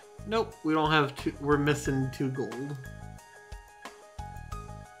 Nope, we don't have 2. We're missing 2 gold.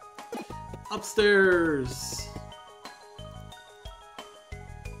 Upstairs!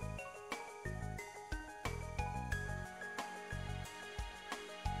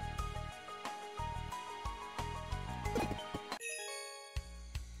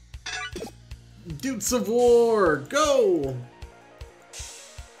 Doots of War, go!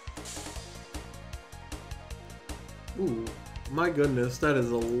 Ooh, my goodness, that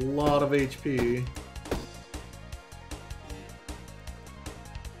is a lot of HP.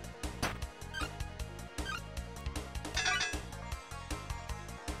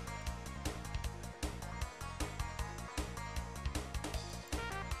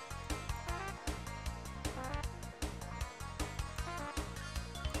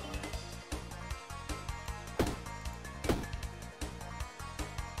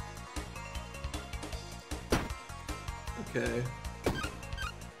 Okay.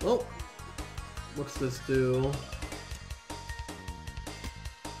 Well, what's this do?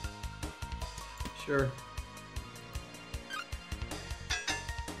 Sure.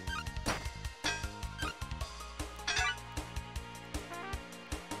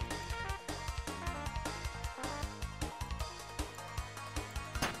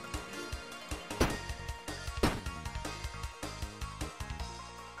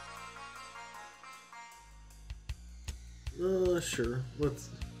 Sure. Let's...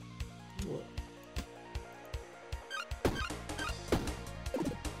 What?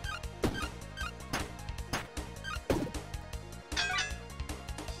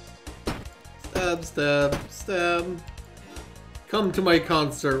 Stab, stab, stab. Come to my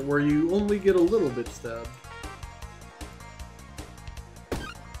concert where you only get a little bit stabbed.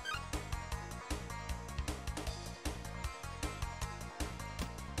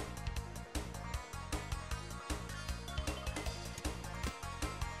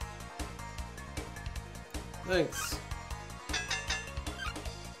 Thanks.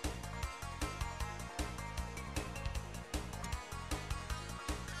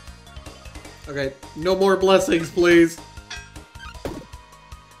 Okay, no more blessings, please.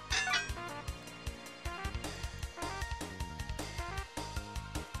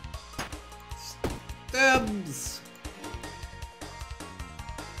 Stabs.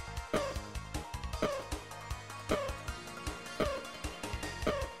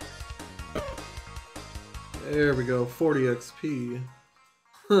 There we go, 40 XP.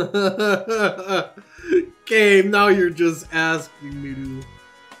 Game, now you're just asking me to...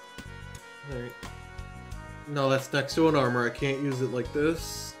 Alright. No, that's next to an armor. I can't use it like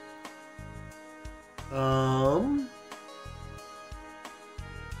this. There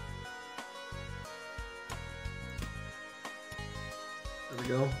we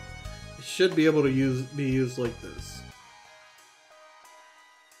go. It should be able to be used like this.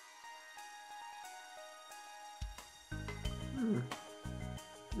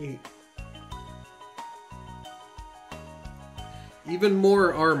 Neat. Even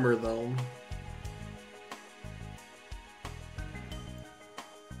more armor, though.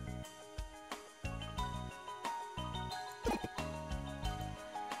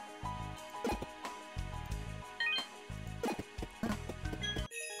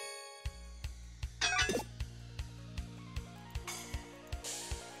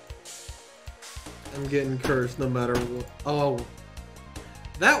 I'm getting cursed no matter what. Oh.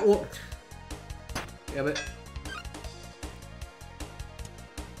 That one. Damn it.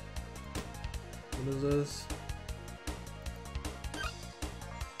 What is this?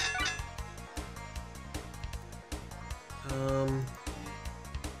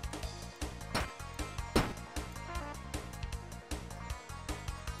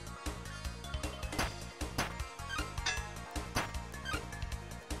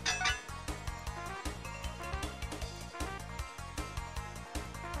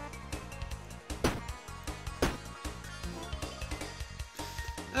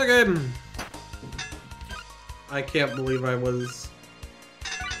 Okay. I can't believe I was...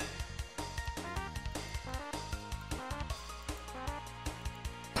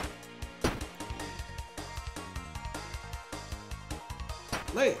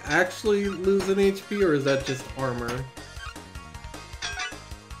 Am I actually losing HP, or is that just armor?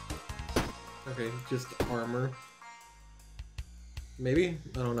 Okay, just armor. Maybe?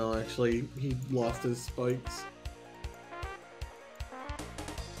 I don't know, actually. He lost his spikes.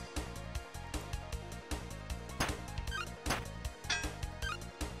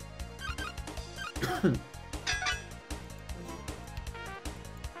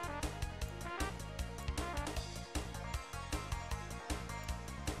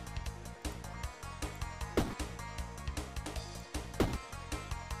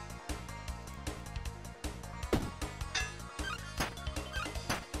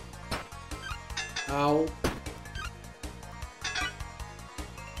 Ow.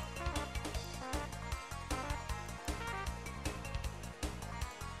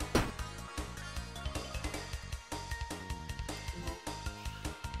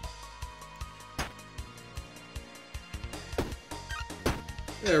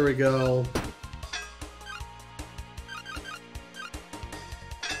 There we go.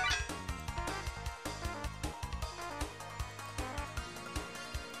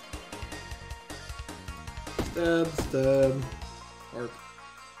 Stab, stab. Arc.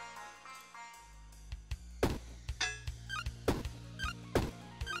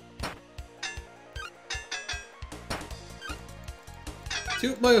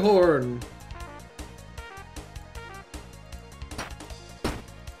 Toot my horn.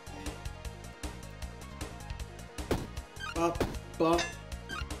 Bop, bop,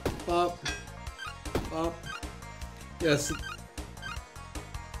 bop, bop. Yes.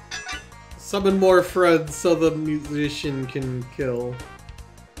 Summon more friends so the musician can kill.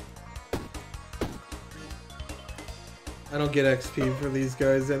 I don't get XP for these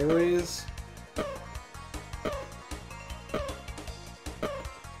guys anyways.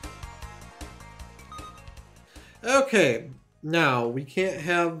 Okay, now we can't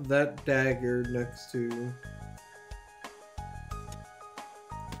have that dagger next to...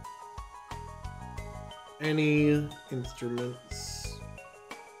 any instruments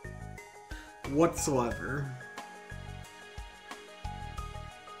whatsoever.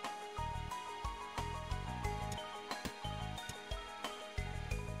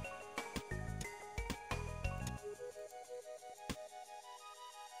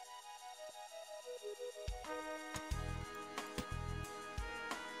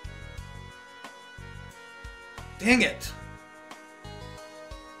 Dang it!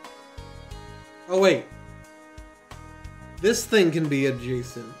 Oh wait. This thing can be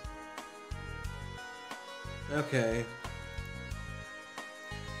adjacent. Okay.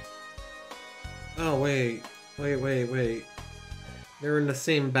 Oh wait. Wait. They're in the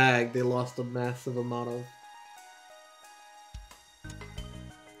same bag. They lost a massive amount of...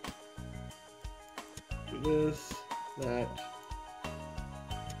 Do this, that.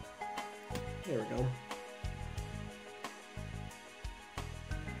 There we go.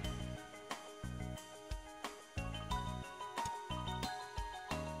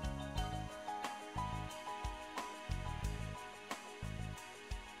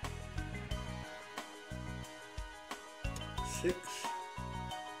 Six.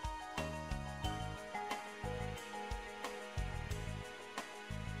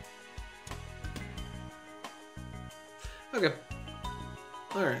 Okay.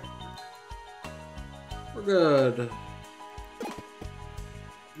 Alright. We're good.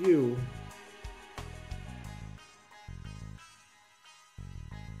 You.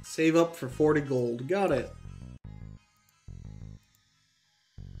 Save up for 40 gold. Got it.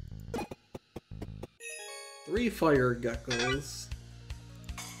 Three fire geckos.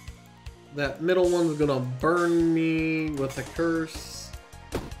 That middle one's gonna burn me with a curse.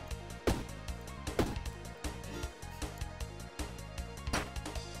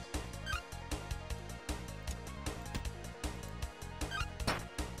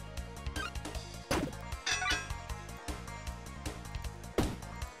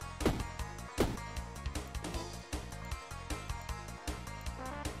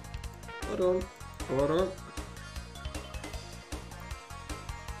 Hold on.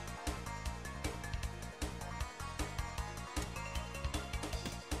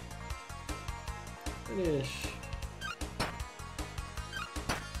 Finish.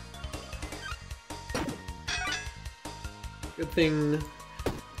 Good thing.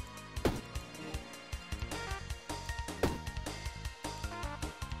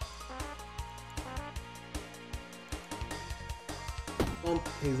 Oh,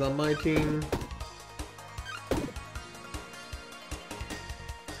 he's on my team.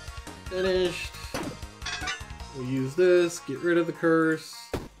 Finished. We'll use this, get rid of the curse.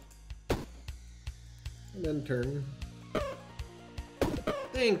 And then turn.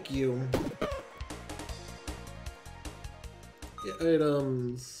 Thank you. Get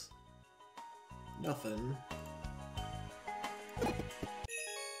items. Nothing.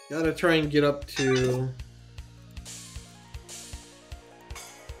 Gotta try and get up to...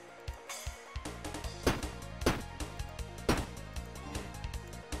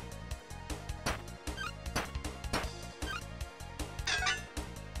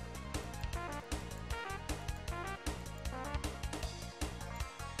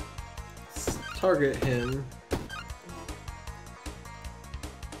 target him.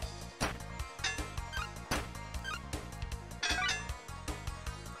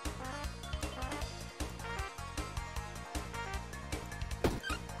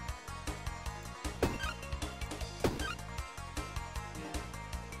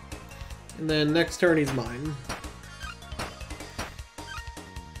 And then next turn he's mine.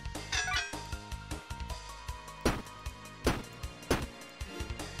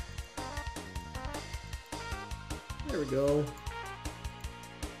 There we go.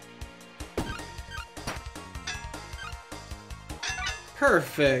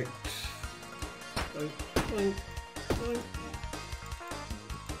 Perfect. Boink, boink, boink.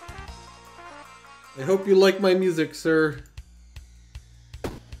 I hope you like my music, sir.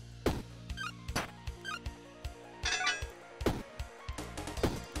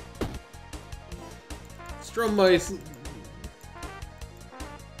 Strum my...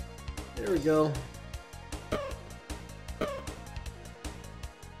 There we go.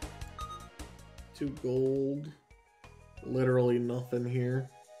 Two gold. Literally nothing here.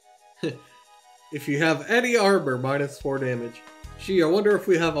 If you have any armor, -4 damage. Gee, I wonder if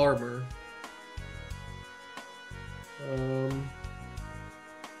we have armor.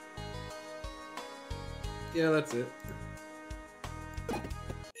 Yeah, that's it.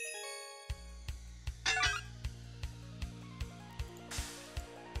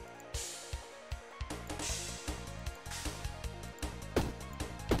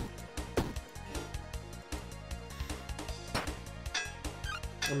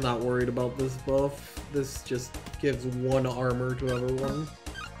 I'm not worried about this buff. This just gives 1 armor to everyone.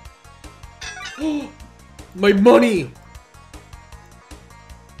 My money!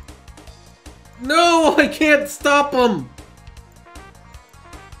 No, I can't stop him!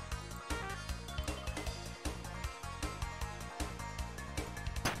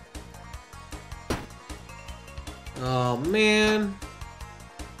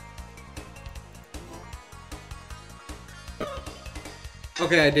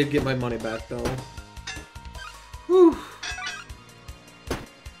 Okay, I did get my money back though. Whew.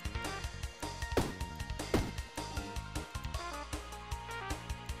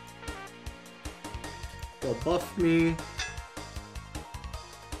 They'll buff me.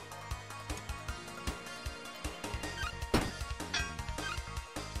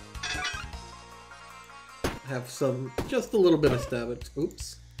 Have some, just a little bit of stab.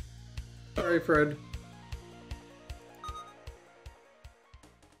 Oops. Sorry, Fred.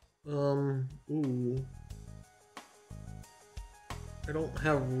 Ooh. I don't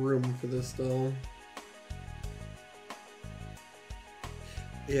have room for this though.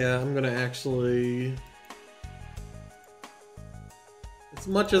 Yeah, I'm gonna actually... As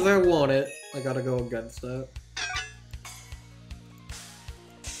much as I want it, I gotta go against that.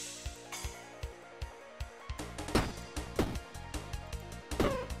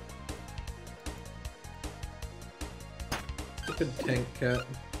 Stupid tank cat.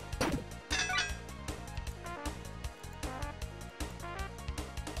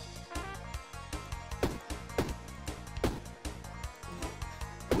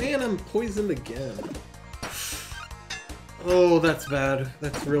 Man, I'm poisoned again. Oh, that's bad.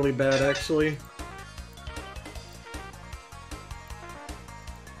 That's really bad, actually.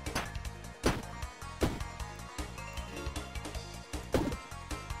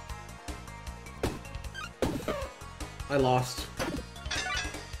 I lost.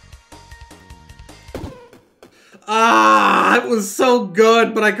 Ah, it was so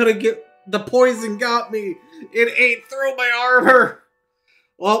good, but I couldn't get... The poison got me. It ate through my armor.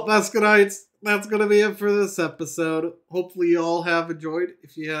 Well, EscoNitz, that's going to be it for this episode. Hopefully you all have enjoyed.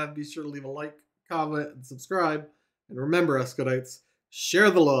 If you have, be sure to leave a like, comment, and subscribe. And remember, EscoNitz,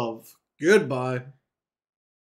 share the love. Goodbye.